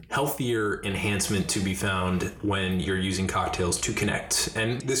is healthier enhancement to be found when you're using cocktails to connect,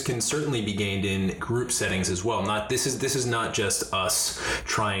 and this can certainly be gained in group settings as well. This is not just us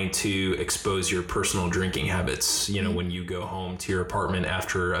trying to expose your personal drinking habits. When you go home to your apartment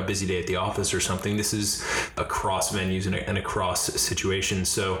after a busy day at the office or something, this is across venues and across situations.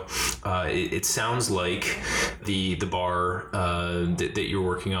 So it sounds like the bar that you're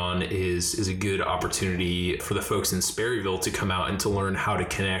working on is a good opportunity for the folks in Sperryville to come out and to learn how to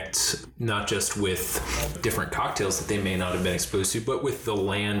connect, not just with different cocktails that they may not have been exposed to, but with the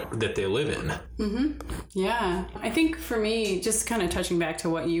land that they live in. Mm-hmm. Yeah. I think for me, just kind of touching back to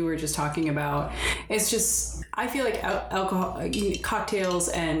what you were just talking about, it's just, I feel like alcohol, cocktails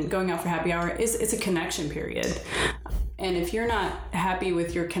and going out for happy hour it's a connection period. And if you're not happy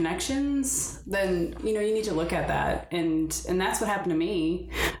with your connections, then, you need to look at that. And that's what happened to me.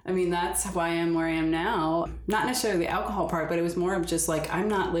 I mean, that's why I am where I am now. Not necessarily the alcohol part, but it was more of just like, I'm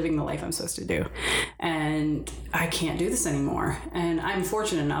not living the life I'm supposed to do. And I can't do this anymore. And I'm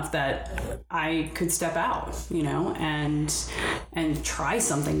fortunate enough that I could step out, and try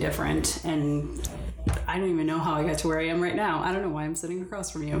something different. And I don't even know how I got to where I am right now. I don't know why I'm sitting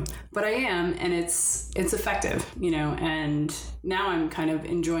across from you, but I am, and it's effective, and now I'm kind of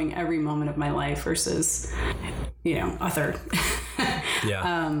enjoying every moment of my life versus, a third.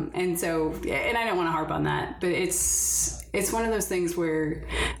 Yeah. And so, and I don't want to harp on that, but it's one of those things where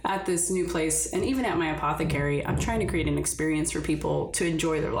at this new place and even at my apothecary, I'm trying to create an experience for people to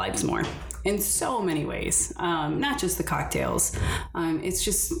enjoy their lives more. In so many ways, not just the cocktails. It's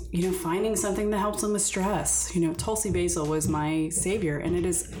just, finding something that helps them with stress. Tulsi basil was my savior, and it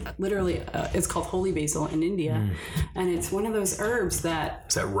is literally, it's called holy basil in India. And it's one of those herbs that...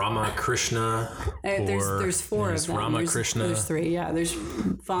 Is that Rama Krishna? There's four of them. Rama Krishna. There's three, yeah. There's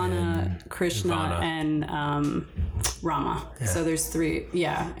Vana, Krishna, and Rama. Yeah. So there's three,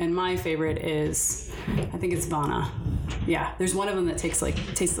 yeah. And my favorite is, I think it's Vana. Yeah, there's one of them that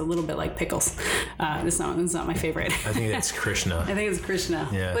tastes a little bit like pickles. This one's not my favorite. I think it's Krishna. I think it's Krishna.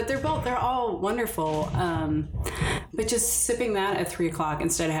 Yeah. But they're all wonderful. But just sipping that at 3:00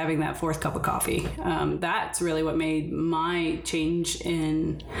 instead of having that fourth cup of coffee, that's really what made my change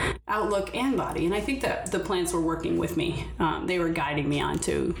in outlook and body. And I think that the plants were working with me. They were guiding me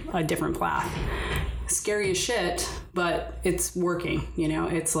onto a different path. Scary as shit, but it's working.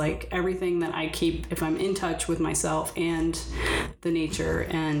 It's like everything that I keep, if I'm in touch with myself and the nature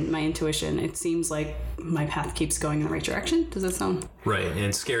and my intuition, it seems like my path keeps going in the right direction. Does that sound right?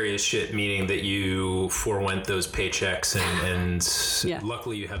 And scary as shit, meaning that you forewent those paychecks and yeah.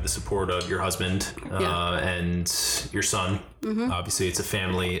 Luckily you have the support of your husband and your son. Mm-hmm. Obviously it's a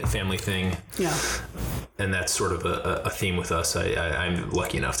family thing. Yeah. And that's sort of a theme with us. I'm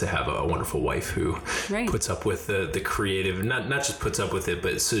lucky enough to have a wonderful wife who puts up with the creative, not just puts up with it,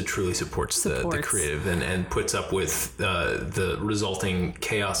 but truly supports. The creative and puts up with the resulting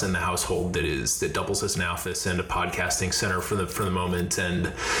chaos in the household that doubles as an office and a podcasting center for the moment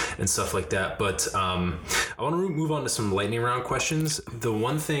and stuff like that. But I want to move on to some lightning round questions. The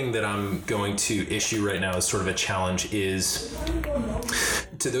one thing that I'm going to issue right now as sort of a challenge is,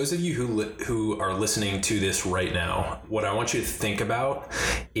 to those of you who are listening to this right now, what I want you to think about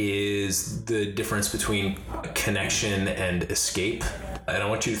is the difference between connection and escape. And I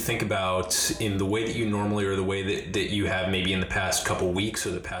want you to think about, in the way that you normally, or the way that you have maybe in the past couple weeks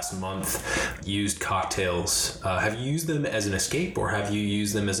or the past month, used cocktails. Have you used them as an escape, or have you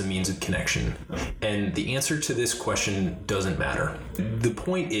used them as a means of connection? And the answer to this question doesn't matter. The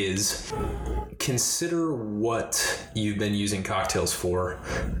point is, consider what you've been using cocktails for,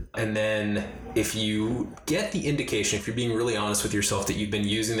 and then if you get the indication, if you're being really honest with yourself, that you've been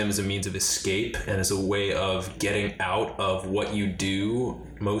using them as a means of escape and as a way of getting out of what you do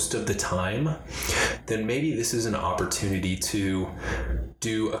most of the time, then maybe this is an opportunity to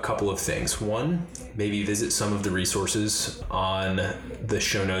do a couple of things. One, maybe visit some of the resources on the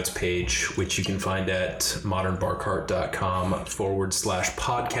show notes page, which you can find at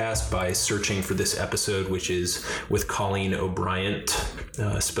modernbarcart.com/podcast by searching for this episode, which is with Colleen O'Brien,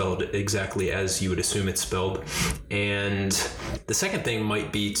 spelled exactly as you would assume it's spelled. And the second thing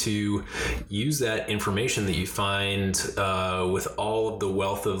might be to use that information that you find with all of the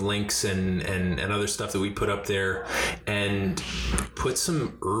wealth of links and other stuff that we put up there, and put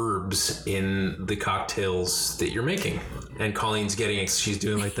some herbs in the cocktails that you're making. And Colleen's she's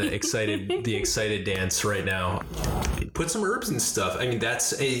doing like the excited dance right now. Put some herbs and stuff. I mean,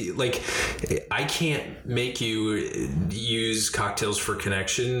 I can't make you use cocktails for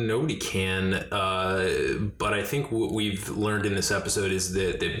connection. Nobody can. But I think what we've learned in this episode is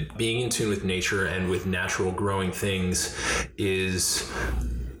that being in tune with nature and with natural growing things is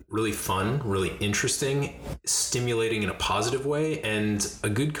really fun, really interesting, stimulating in a positive way, and a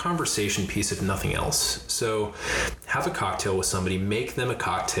good conversation piece if nothing else. So have a cocktail with somebody, make them a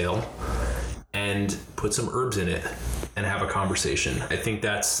cocktail, and put some herbs in it and have a conversation. I think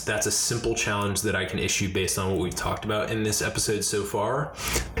that's a simple challenge that I can issue based on what we've talked about in this episode so far.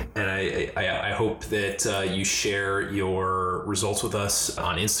 And I hope that you share your results with us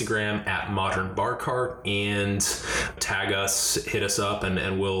on Instagram at modernbarcart, and tag us, hit us up,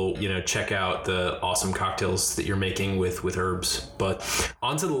 and we'll check out the awesome cocktails that you're making with herbs. But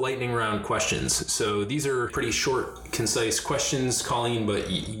on to the lightning round questions. So these are pretty short, concise questions, Colleen, but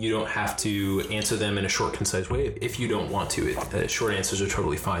you don't have to answer them in a short, concise way if you don't want to. Short answers are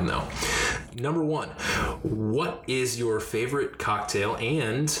totally fine though. Number one, what is your favorite cocktail?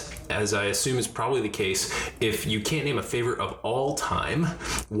 And as I assume is probably the case, if you can't name a favorite of all time,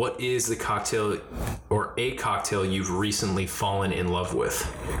 what is the cocktail or a cocktail you've recently fallen in love with?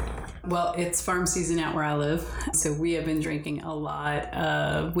 Well, it's farm season out where I live, so we have been drinking a lot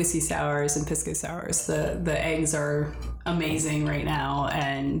of whiskey sours and pisco sours. The eggs are amazing right now,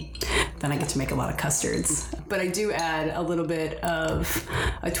 and then I get to make a lot of custards. But I do add a little bit of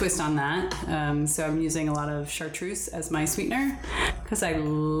a twist on that. So I'm using a lot of chartreuse as my sweetener because I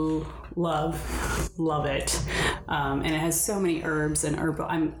love it, and it has so many herbs and herbal.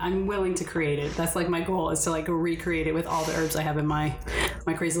 I'm willing to create it. That's like my goal, is to like recreate it with all the herbs I have in my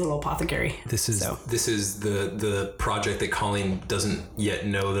crazy little apothecary. This is the project that Colleen doesn't yet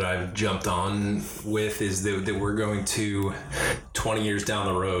know that I've jumped on with, is that we're going to 20 years down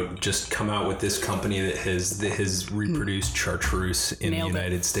the road just come out with this company that has reproduced chartreuse in the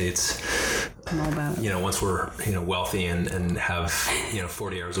United States. I'm all about it. Once we're wealthy and have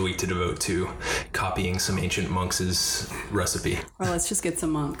 40 hours a week to devote to copying some ancient monks' recipe. Or let's just get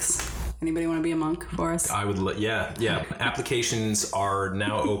some monks. Anybody want to be a monk for us? I would, yeah. Applications are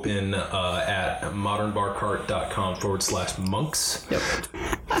now open at modernbarcart.com/monks. Yep.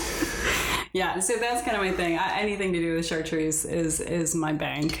 Yeah, so that's kind of my thing. Anything to do with chartreuse is my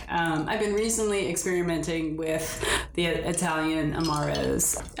bank. I've been recently experimenting with the Italian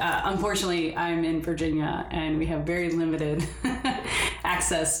Amares. Unfortunately, I'm in Virginia, and we have very limited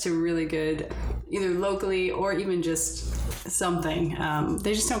access to really good, either locally or even just something.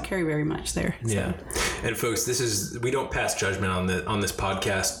 They just don't carry very much there. So. Yeah. And folks, we don't pass judgment on this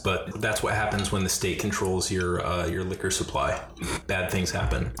podcast, but that's what happens when the state controls your liquor supply. Bad things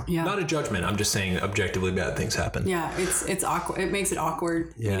happen. Yeah. Not a judgment. I'm just saying objectively bad things happen. Yeah, it's awkward. It makes it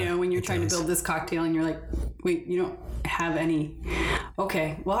awkward. Yeah, when you're trying to build this cocktail and you're like, wait, you don't have any.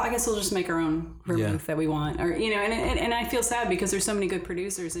 Okay, well, I guess we'll just make our own vermouth that we want, or and I feel sad because there's so many good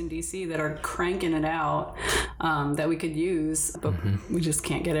producers in DC that are cranking it out that we could use, but we just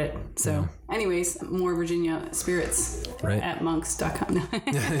can't get it. So, anyways, more Virginia spirits at monks.com.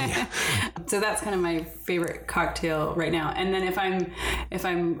 Yeah. So that's kind of my favorite cocktail right now. And then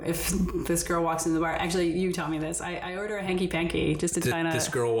if this girl walks into the bar, actually you taught me this. I order a hanky panky just to kind of. This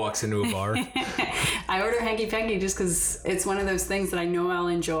girl walks into a bar. I order a hanky panky just because it's one of those things that I know I'll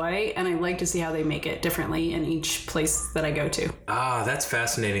enjoy, and I like to see how they make it differently in each place that I go to. Ah, that's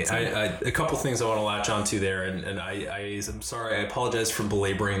fascinating. A couple things I want to latch onto there, and I'm sorry, I apologize for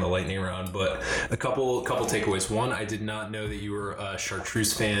belaboring the lightning round, but a couple takeaways. One, I did not know that you were a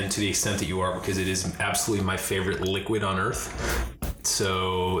chartreuse fan to the extent that you are, because it is absolutely my favorite liquid on earth.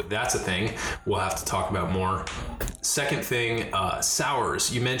 So that's a thing we'll have to talk about more. Second thing,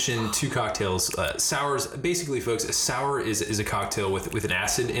 sours. You mentioned two cocktails. Sours, basically, folks, a sour is a cocktail with an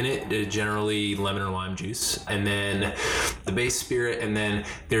acid in it, generally lemon or lime juice, and then the base spirit, and then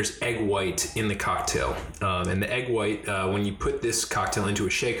there's egg white in the cocktail. And the egg white, when you put this cocktail into a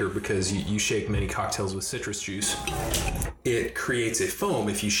shaker, because you shake many cocktails with citrus juice, it creates a foam.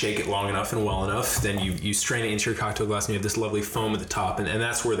 If you shake it long enough and well enough, then you strain it into your cocktail glass and you have this lovely foam at the top. And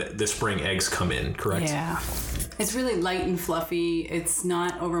that's where the spring eggs come in, correct? Yeah. It's really light and fluffy. It's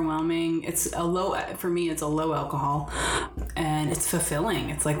not overwhelming. For me, it's a low alcohol, and it's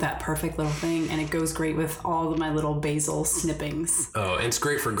fulfilling. It's like that perfect little thing, and it goes great with all of my little basil snippings. Oh, and it's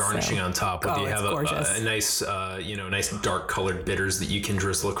great for garnishing on top. You have a nice, nice dark colored bitters that you can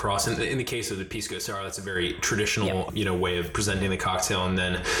drizzle across. And in the case of the Pisco Sour, that's a very traditional, way of presenting the cocktail. And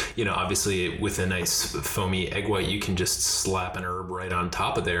then, obviously with a nice foamy egg white, you can just slap an herb right on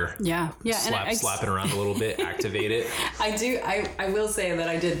top of there. Yeah. Slap it around a little bit, activate it. I will say that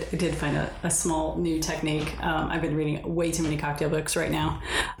I did find a small new technique. I've been reading way too many cocktail books right now,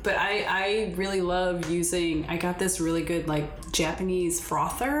 but I really love using, I got this really good like Japanese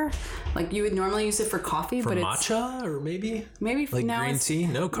frother. Like you would normally use it for coffee, but matcha or maybe like no, green tea,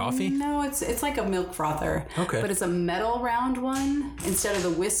 no coffee. No, it's like a milk frother. Okay, but it's a metal round one instead of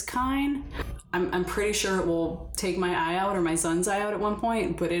the whisk kind. I'm pretty sure it will take my eye out or my son's eye out at one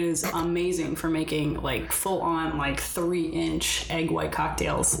point, but it is amazing for making like full on like 3-inch egg white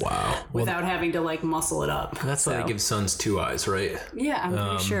cocktails. Wow. Without having to like muscle it up. That's why they give sons 2 eyes, right? Yeah, I'm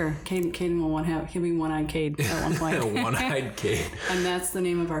pretty sure. Caden will he'll be one-eyed Cade at one point. One-eyed Cade. And that's the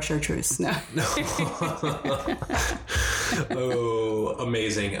name of our chartreuse. No. Oh,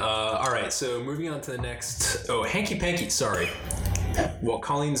 amazing. All right, so moving on to the next. Oh, Hanky Panky. Sorry. Well,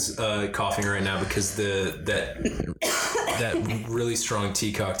 Colleen's coughing right now because that really strong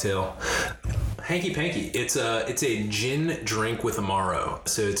tea cocktail. Hanky Panky. It's a gin drink with Amaro.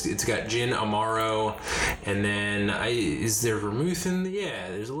 So it's got gin, Amaro, and then is there vermouth in there? Yeah,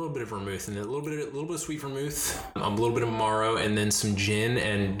 there's a little bit of vermouth in it. A little bit of sweet vermouth, a little bit of Amaro, and then some gin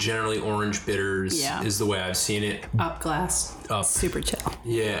and generally orange bitters is the way I've seen it. Up glass. Super chill.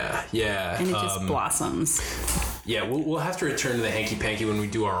 Yeah. And it just blossoms. Yeah, we'll have to return to the Hanky Panky when we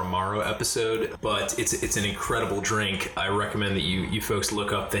do our Amaro episode, but it's an incredible drink. I recommend that you folks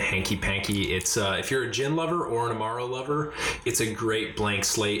look up the Hanky Panky. It's if you're a gin lover or an Amaro lover, it's a great blank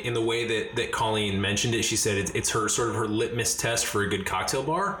slate. In the way that Colleen mentioned it, she said it's her sort of her litmus test for a good cocktail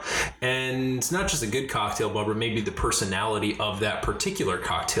bar, and it's not just a good cocktail bar, but maybe the personality of that particular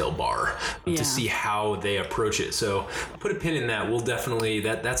cocktail bar to see how they approach it. So put a pin in that. We'll definitely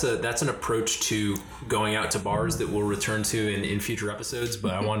that's an approach to going out to bars that we'll return to in future episodes,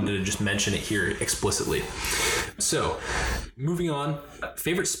 but I wanted to just mention it here explicitly. So, moving on.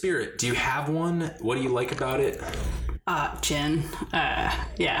 Favorite spirit? Do you have one? What do you like about it? Gin.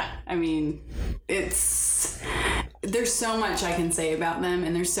 Yeah. I mean, there's so much I can say about them,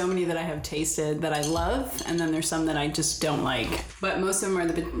 and there's so many that I have tasted that I love, and then there's some that I just don't like. But most of them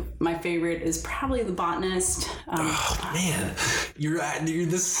are my favorite is probably the Botanist. Oh man, you're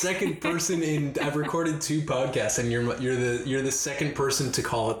the second person I've recorded 2 podcasts, and you're the second person to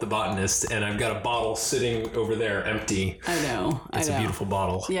call it the Botanist, and I've got a bottle sitting over there empty. I know. It's a beautiful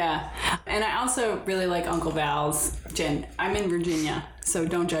bottle. Yeah, and I also really like Uncle Val's gin. I'm in Virginia, so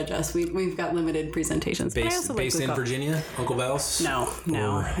don't judge us. We've got limited presentations. Based in Virginia, Uncle Val's? No,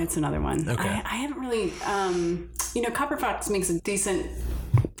 it's another one. Okay. I haven't really, Copper Fox makes a decent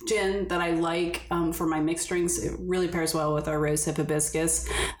gin that I like for my mixed drinks. It really pairs well with our rosehip hibiscus.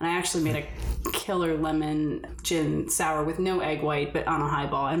 And I actually made a killer lemon gin sour with no egg white, but on a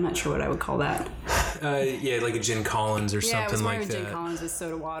highball. I'm not sure what I would call that. Like a gin Collins or something like that. Yeah, it was gin Collins with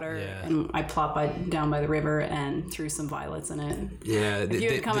soda water. Yeah. And I plopped down by the river and threw some violets in it. Yeah. If you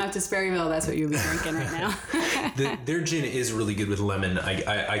would come out to Sperryville, that's what you'd be drinking right now. Their gin is really good with lemon.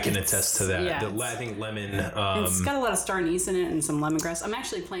 I can attest to that. Yeah, I think lemon... it's got a lot of star anise in it and some lemongrass. I'm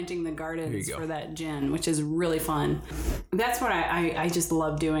actually planting the gardens for that gin, which is really fun. That's what I just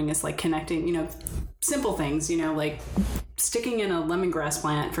love doing, is like connecting, simple things, like sticking in a lemongrass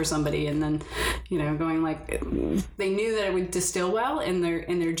plant for somebody, and then going like, they knew that it would distill well in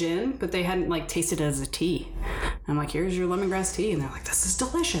their gin, but they hadn't like tasted it as a tea. I'm like, here's your lemongrass tea, and they're like, this is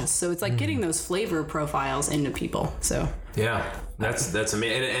delicious. So it's like getting those flavor profiles into people. So yeah, that's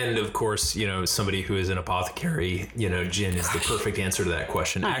amazing. And of course, somebody who is an apothecary, gin is the perfect answer to that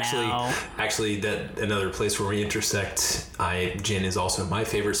question. Actually, that another place where we intersect. Gin is also my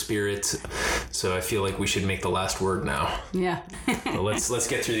favorite spirit, so I feel like we should make the last word now. Yeah. But let's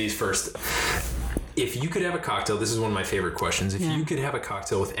get through these first. If you could have a cocktail, this is one of my favorite questions. If you could have a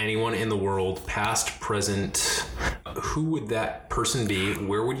cocktail with anyone in the world, past, present, who would that person be?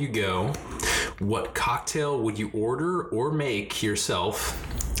 Where would you go? What cocktail would you order or make yourself?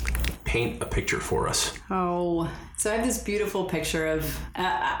 Paint a picture for us. Oh, so I have this beautiful picture of,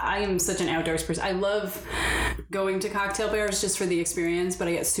 I am such an outdoors person. I love going to cocktail bars just for the experience, but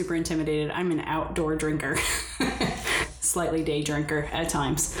I get super intimidated. I'm an outdoor drinker. slightly day drinker at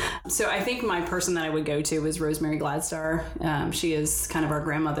times. So I think my person that I would go to is Rosemary Gladstar. She is kind of our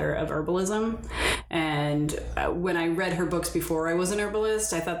grandmother of herbalism. And when I read her books before I was an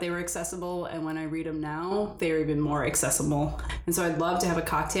herbalist, I thought they were accessible. And when I read them now, they're even more accessible. And so I'd love to have a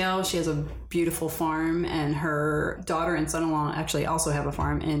cocktail. She has a beautiful farm, and her daughter and son-in-law actually also have a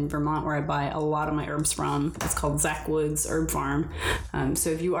farm in Vermont where I buy a lot of my herbs from. It's called Zach Wood's Herb Farm. So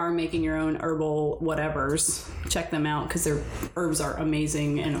if you are making your own herbal whatevers, check them out because their herbs are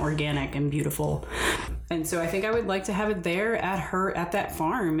amazing and organic and beautiful. And so I think I would like to have it there at that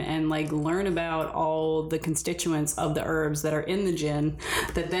farm and like learn about all the constituents of the herbs that are in the gin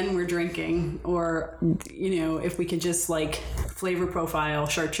that then we're drinking, or, you know, if we could just like flavor profile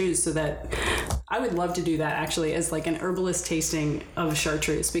chartreuse, so that I would love to do that actually as like an herbalist tasting of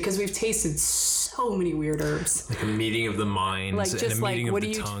chartreuse, because we've tasted so many weird herbs. Like a meeting of the minds, like just and a meeting like of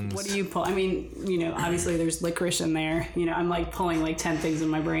the tongues. What do you pull? I mean, you know, obviously there's licorice in there. You know, I'm like pulling like 10 things in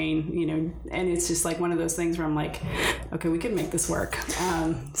my brain, you know, and it's just like one of those things where I'm like, okay, we could make this work.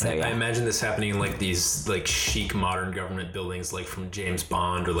 I imagine this happening in like these like chic modern government buildings, like from James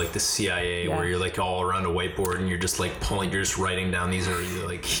Bond or like the CIA, where you're like all around a whiteboard and you're just like you're just writing down these, or you're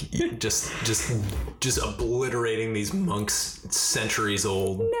like just obliterating these monks' centuries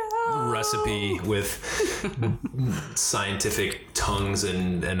old recipe with scientific tongues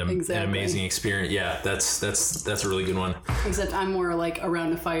and an amazing experience. Yeah, that's a really good one. Except I'm more like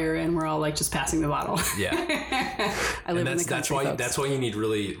around a fire and we're all like just passing the bottle. Yeah. I live in the country, that's why you need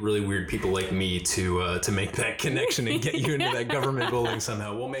really, really weird people like me to make that connection and get you into that government building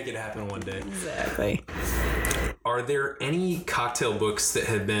somehow. We'll make it happen one day. Exactly. Are there any cocktail books that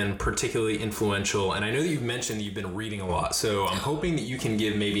have been particularly influential? And I know that you've mentioned that you've been reading a lot, so I'm hoping that you can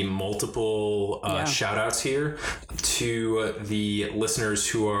give maybe multiple shout outs here to the listeners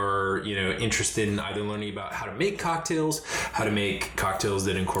who are, you know, interested in either learning about how to make cocktails, how to make cocktails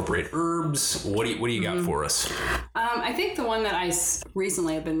that incorporate herbs. What do you got for us? I think the one that I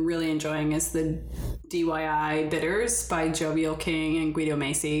recently have been really enjoying is the DIY Bitters by Jovial King and Guido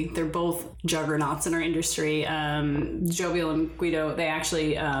Macy. They're both juggernauts in our industry. Jovial and Guido, they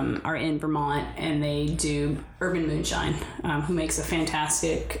actually are in Vermont, and they do Urban Moonshine, who makes a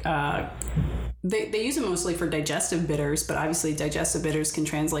fantastic... They use it mostly for digestive bitters, but obviously digestive bitters can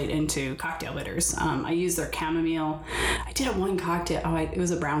translate into cocktail bitters. I use their chamomile. I did one cocktail. It was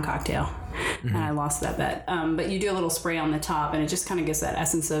a brown cocktail, and I lost that bet. But you do a little spray on the top, and it just kind of gets that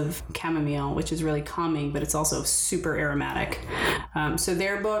essence of chamomile, which is really calming, but it's also super aromatic. So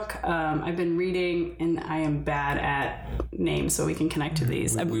their book, I've been reading, and I am bad at names, so we can connect to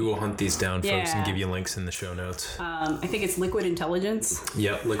these. We will hunt these down, folks, and give you links in the show notes. I think it's Liquid Intelligence.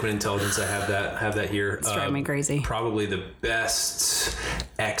 Yep, Liquid Intelligence. I have that here. It's driving me crazy. Probably the best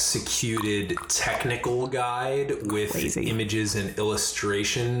executed technical guide with images and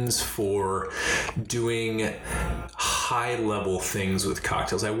illustrations for doing high level things with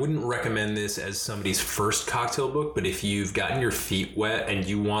cocktails. I wouldn't recommend this as somebody's first cocktail book, but if you've gotten your feet wet and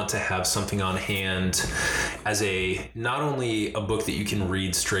you want to have something on hand as not only a book that you can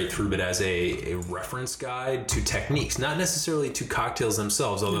read straight through, but as a reference guide to techniques, not necessarily to cocktails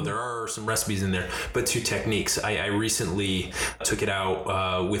themselves, although there are some recipes in there, but to techniques. I recently took it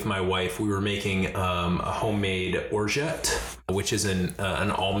out with my wife. We were making a homemade orgeat, which is an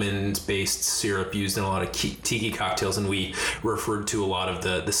almond-based syrup used in a lot of tiki cocktails, and we referred to a lot of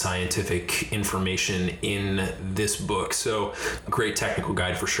the scientific information in this book. So great technical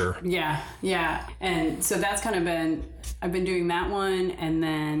guide for sure. Yeah. And so that's kind of I've been doing that one, and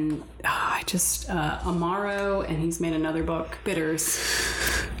then I just Amaro, and he's made another book, Bitters.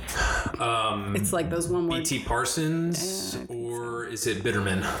 It's like those one word. B.T. Parsons, or is it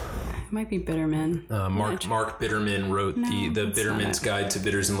Bitterman? It might be Bitterman. Mark Bitterman wrote the Bitterman's Guide to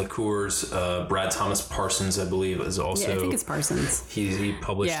Bitters and Liqueurs. Brad Thomas Parsons, I believe, is also... Yeah, I think it's Parsons. He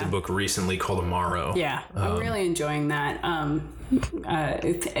published a book recently called Amaro. Yeah, I'm really enjoying that.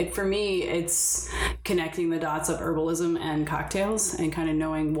 For me, it's connecting the dots of herbalism and cocktails and kind of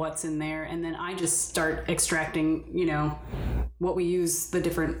knowing what's in there. And then I just start extracting, what we use the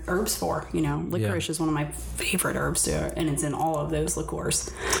different herbs for. Licorice is one of my favorite herbs too, and it's in all of those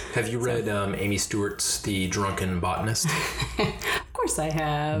liqueurs. Have you read Amy Stewart's The Drunken Botanist? Of course I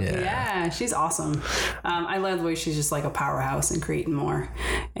have. Yeah, she's awesome. I love the way she's just like a powerhouse and creating more.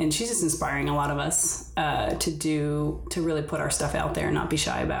 And she's just inspiring a lot of us to really put our stuff out there and not be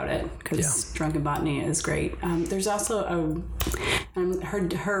shy about it, because Drunken Botany is great. There's also And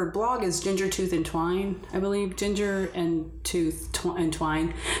her blog is Ginger Tooth and Twine, I believe. Ginger and Tooth and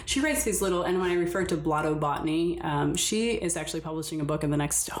Twine. She writes these little, and when I refer to Blotto Botany, she is actually publishing a book in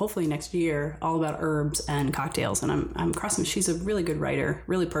hopefully next year, all about herbs and cocktails. And I'm crossing. She's a really good writer,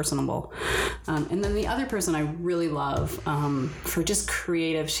 really personable. And then the other person I really love for just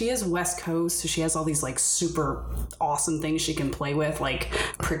creative, she is West Coast, so she has all these like super awesome things she can play with, like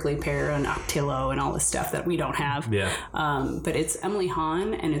prickly pear and octillo and all this stuff that we don't have. Yeah. But it's Emily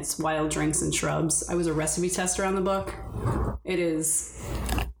Hahn, and it's Wild Drinks and Shrubs. I was a recipe tester on the book. It is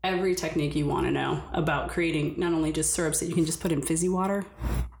every technique you want to know about creating not only just syrups that you can just put in fizzy water.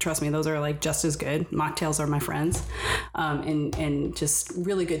 Trust me, those are like just as good. Mocktails are my friends. And just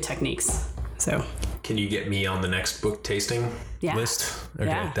really good techniques. So Can you get me on the next book tasting list?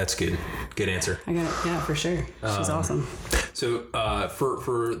 Okay, that's good. Good answer. I got it. Yeah, for sure. She's awesome. So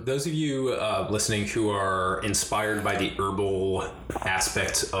for those of you listening who are inspired by the herbal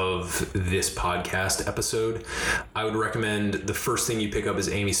aspects of this podcast episode, I would recommend the first thing you pick up is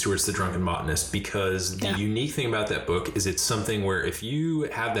Amy Stewart's The Drunken Botanist, because the unique thing about that book is it's something where if you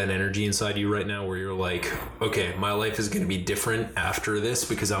have that energy inside you right now where you're like, okay, my life is going to be different after this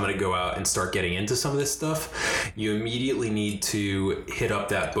because I'm going to go out and start getting into some of this stuff, you immediately need to hit up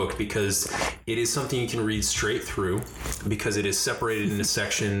that book, because it is something you can read straight through, because it is separated into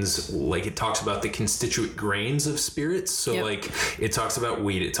sections. Like, it talks about the constituent grains of spirits. So like it talks about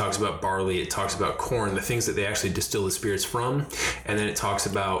wheat, it talks about barley, it talks about corn, the things that they actually distill the spirits from. And then it talks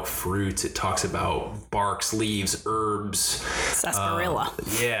about fruits, it talks about barks, leaves, herbs, sarsaparilla.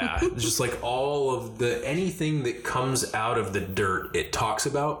 Just like all of anything that comes out of the dirt, it talks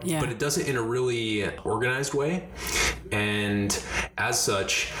about, but it does it in a really organized way. And as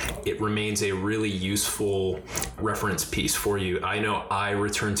such, it remains a really useful reference piece for you. I know I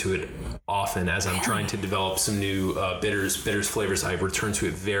return to it often as I'm trying to develop some new bitters flavors. I return to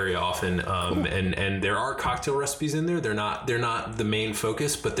it very often. And there are cocktail recipes in there. They're not the main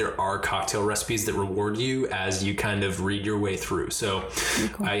focus, but there are cocktail recipes that reward you as you kind of read your way through. So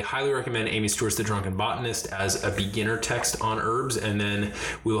I highly recommend Amy Stewart's The Drunken Botanist as a beginner text on herbs, and then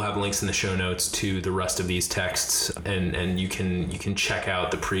we'll have links in the show notes to the rest of these texts, and you can check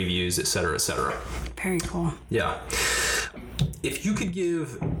out the previews, et cetera, et cetera. Very cool. Yeah. If you could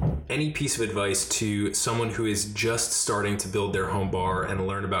give any piece of advice to someone who is just starting to build their home bar and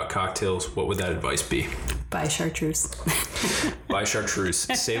learn about cocktails, what would that advice be? Buy chartreuse. Buy chartreuse.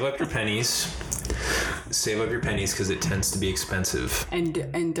 Save up your pennies. Save up your pennies because it tends to be expensive.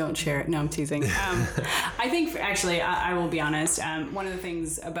 And don't share it. No, I'm teasing. I think, actually, I will be honest. One of the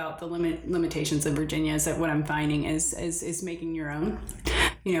things about the limitations of Virginia is that what I'm finding is making your own.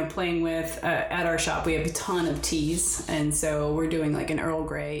 You know, playing with, at our shop, we have a ton of teas. And so we're doing like an Earl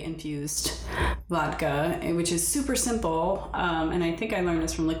Grey infused vodka, which is super simple. And I think I learned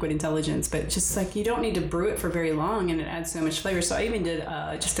this from Liquid Intelligence, but just like you don't need to brew it for very long and it adds so much flavor. So I even did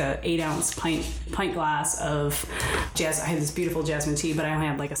just a 8-ounce pint glass of I had this beautiful jasmine tea, but I only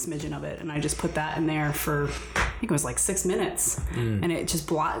had like a smidgen of it. And I just put that in there for, I think it was like 6 minutes. And it just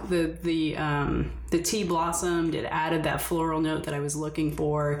the tea blossomed. It added that floral note that I was looking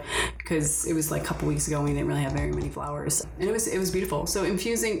for, because it was like a couple weeks ago and we didn't really have very many flowers, and it was beautiful. So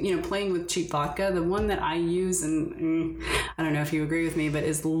infusing, playing with cheap vodka. The one that I use, and I don't know if you agree with me, but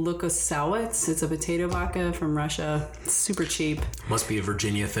is Lukosowitz. It's a potato vodka from Russia. It's super cheap. Must be a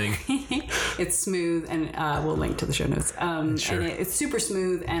Virginia thing. It's smooth, and we'll link to the show notes. Sure. And it's super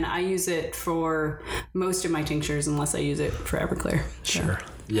smooth, and I use it for most of my tinctures unless I use it for Everclear. Sure.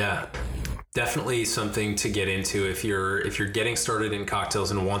 Yeah. Definitely something to get into if you're getting started in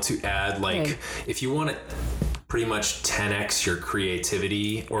cocktails and want to add, like, if you want to pretty much 10x your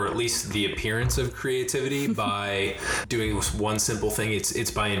creativity, or at least the appearance of creativity, by doing one simple thing.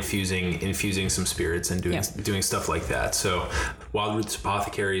 It's by infusing some spirits and doing stuff like that. So Wild Roots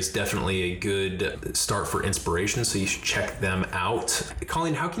Apothecary is definitely a good start for inspiration, so you should check them out.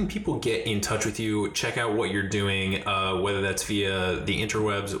 Colleen, how can people get in touch with you, check out what you're doing, whether that's via the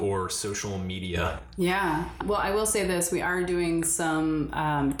interwebs or social media? Yeah, well, I will say this, we are doing some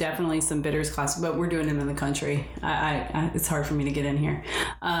definitely some bitters classes, but we're doing it in the country. It's hard for me to get in here.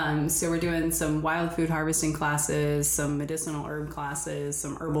 So we're doing some wild food harvesting classes, some medicinal herb classes,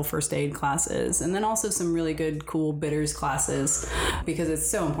 some herbal first aid classes, and then also some really good, cool bitters classes, because it's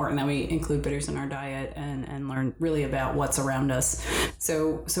so important that we include bitters in our diet and learn really about what's around us.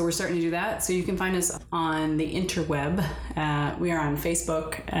 So we're starting to do that. So you can find us on the interweb. We are on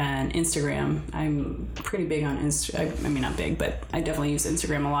Facebook and Instagram. I'm pretty big on Instagram. I mean, not big, but I definitely use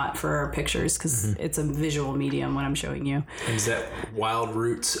Instagram a lot for our pictures, because it's a visual medium. medium what I'm showing you. And is that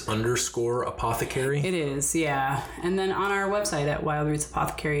wildroots_apothecary? It is, yeah. And then on our website at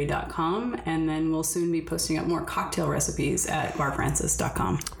wildrootsapothecary.com, and then we'll soon be posting up more cocktail recipes at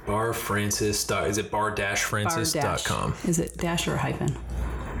barfrancis.com. Is it bar-francis.com? Is it dash or hyphen?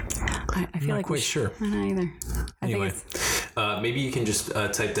 I feel not like quite sure. I'm not either. Anyway, maybe you can just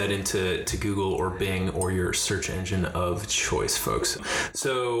type that into Google or Bing or your search engine of choice, folks.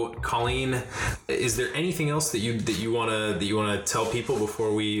 So, Colleen, is there anything else that you wanna tell people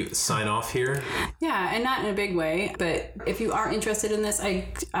before we sign off here? Yeah, and not in a big way, but if you are interested in this,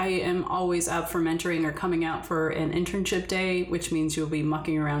 I am always up for mentoring or coming out for an internship day, which means you'll be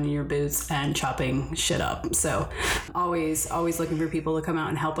mucking around in your boots and chopping shit up. So, always looking for people to come out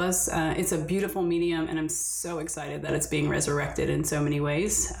and help us. It's a beautiful medium, and I'm so excited that it's being resurrected in so many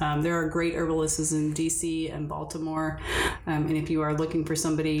ways. There are great herbalists in DC and Baltimore, and if you are looking for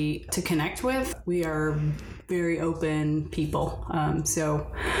somebody to connect with, we are very open people. So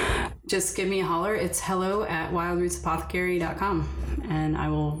just give me a holler. It's hello@wildrootsapothecary.com, and I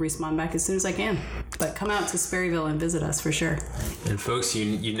will respond back as soon as I can. But come out to Sperryville and visit us for sure. And folks,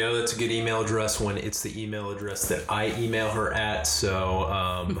 you know that's a good email address when it's the email address that I email her at.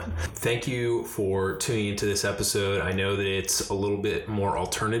 So thank you for tuning into this episode. I know that it's a little bit more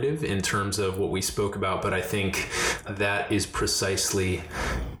alternative in terms of what we spoke about, but I think that is precisely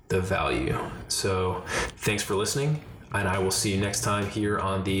the value. So thanks for listening, and I will see you next time here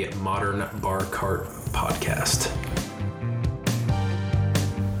on the Modern Bar Cart Podcast.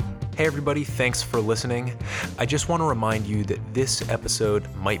 Hey everybody, thanks for listening. I just want to remind you that this episode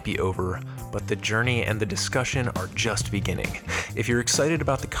might be over, but the journey and the discussion are just beginning. If you're excited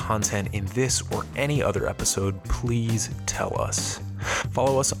about the content in this or any other episode, please tell us.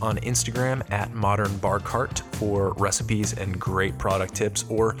 Follow us on Instagram at Modern Bar Cart for recipes and great product tips,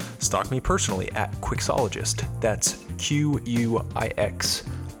 or stalk me personally at Quixologist. That's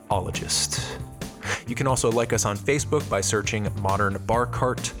QUIX-ologist. You can also like us on Facebook by searching Modern Bar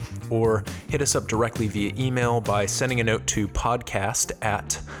Cart, or hit us up directly via email by sending a note to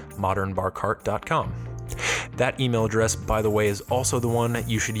podcast@modernbarcart.com. That email address, by the way, is also the one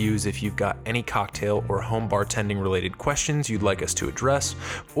you should use if you've got any cocktail or home bartending related questions you'd like us to address,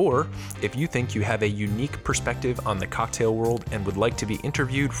 or if you think you have a unique perspective on the cocktail world and would like to be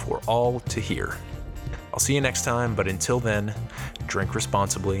interviewed for all to hear. I'll see you next time, but until then, drink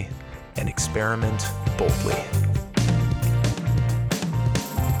responsibly and experiment boldly.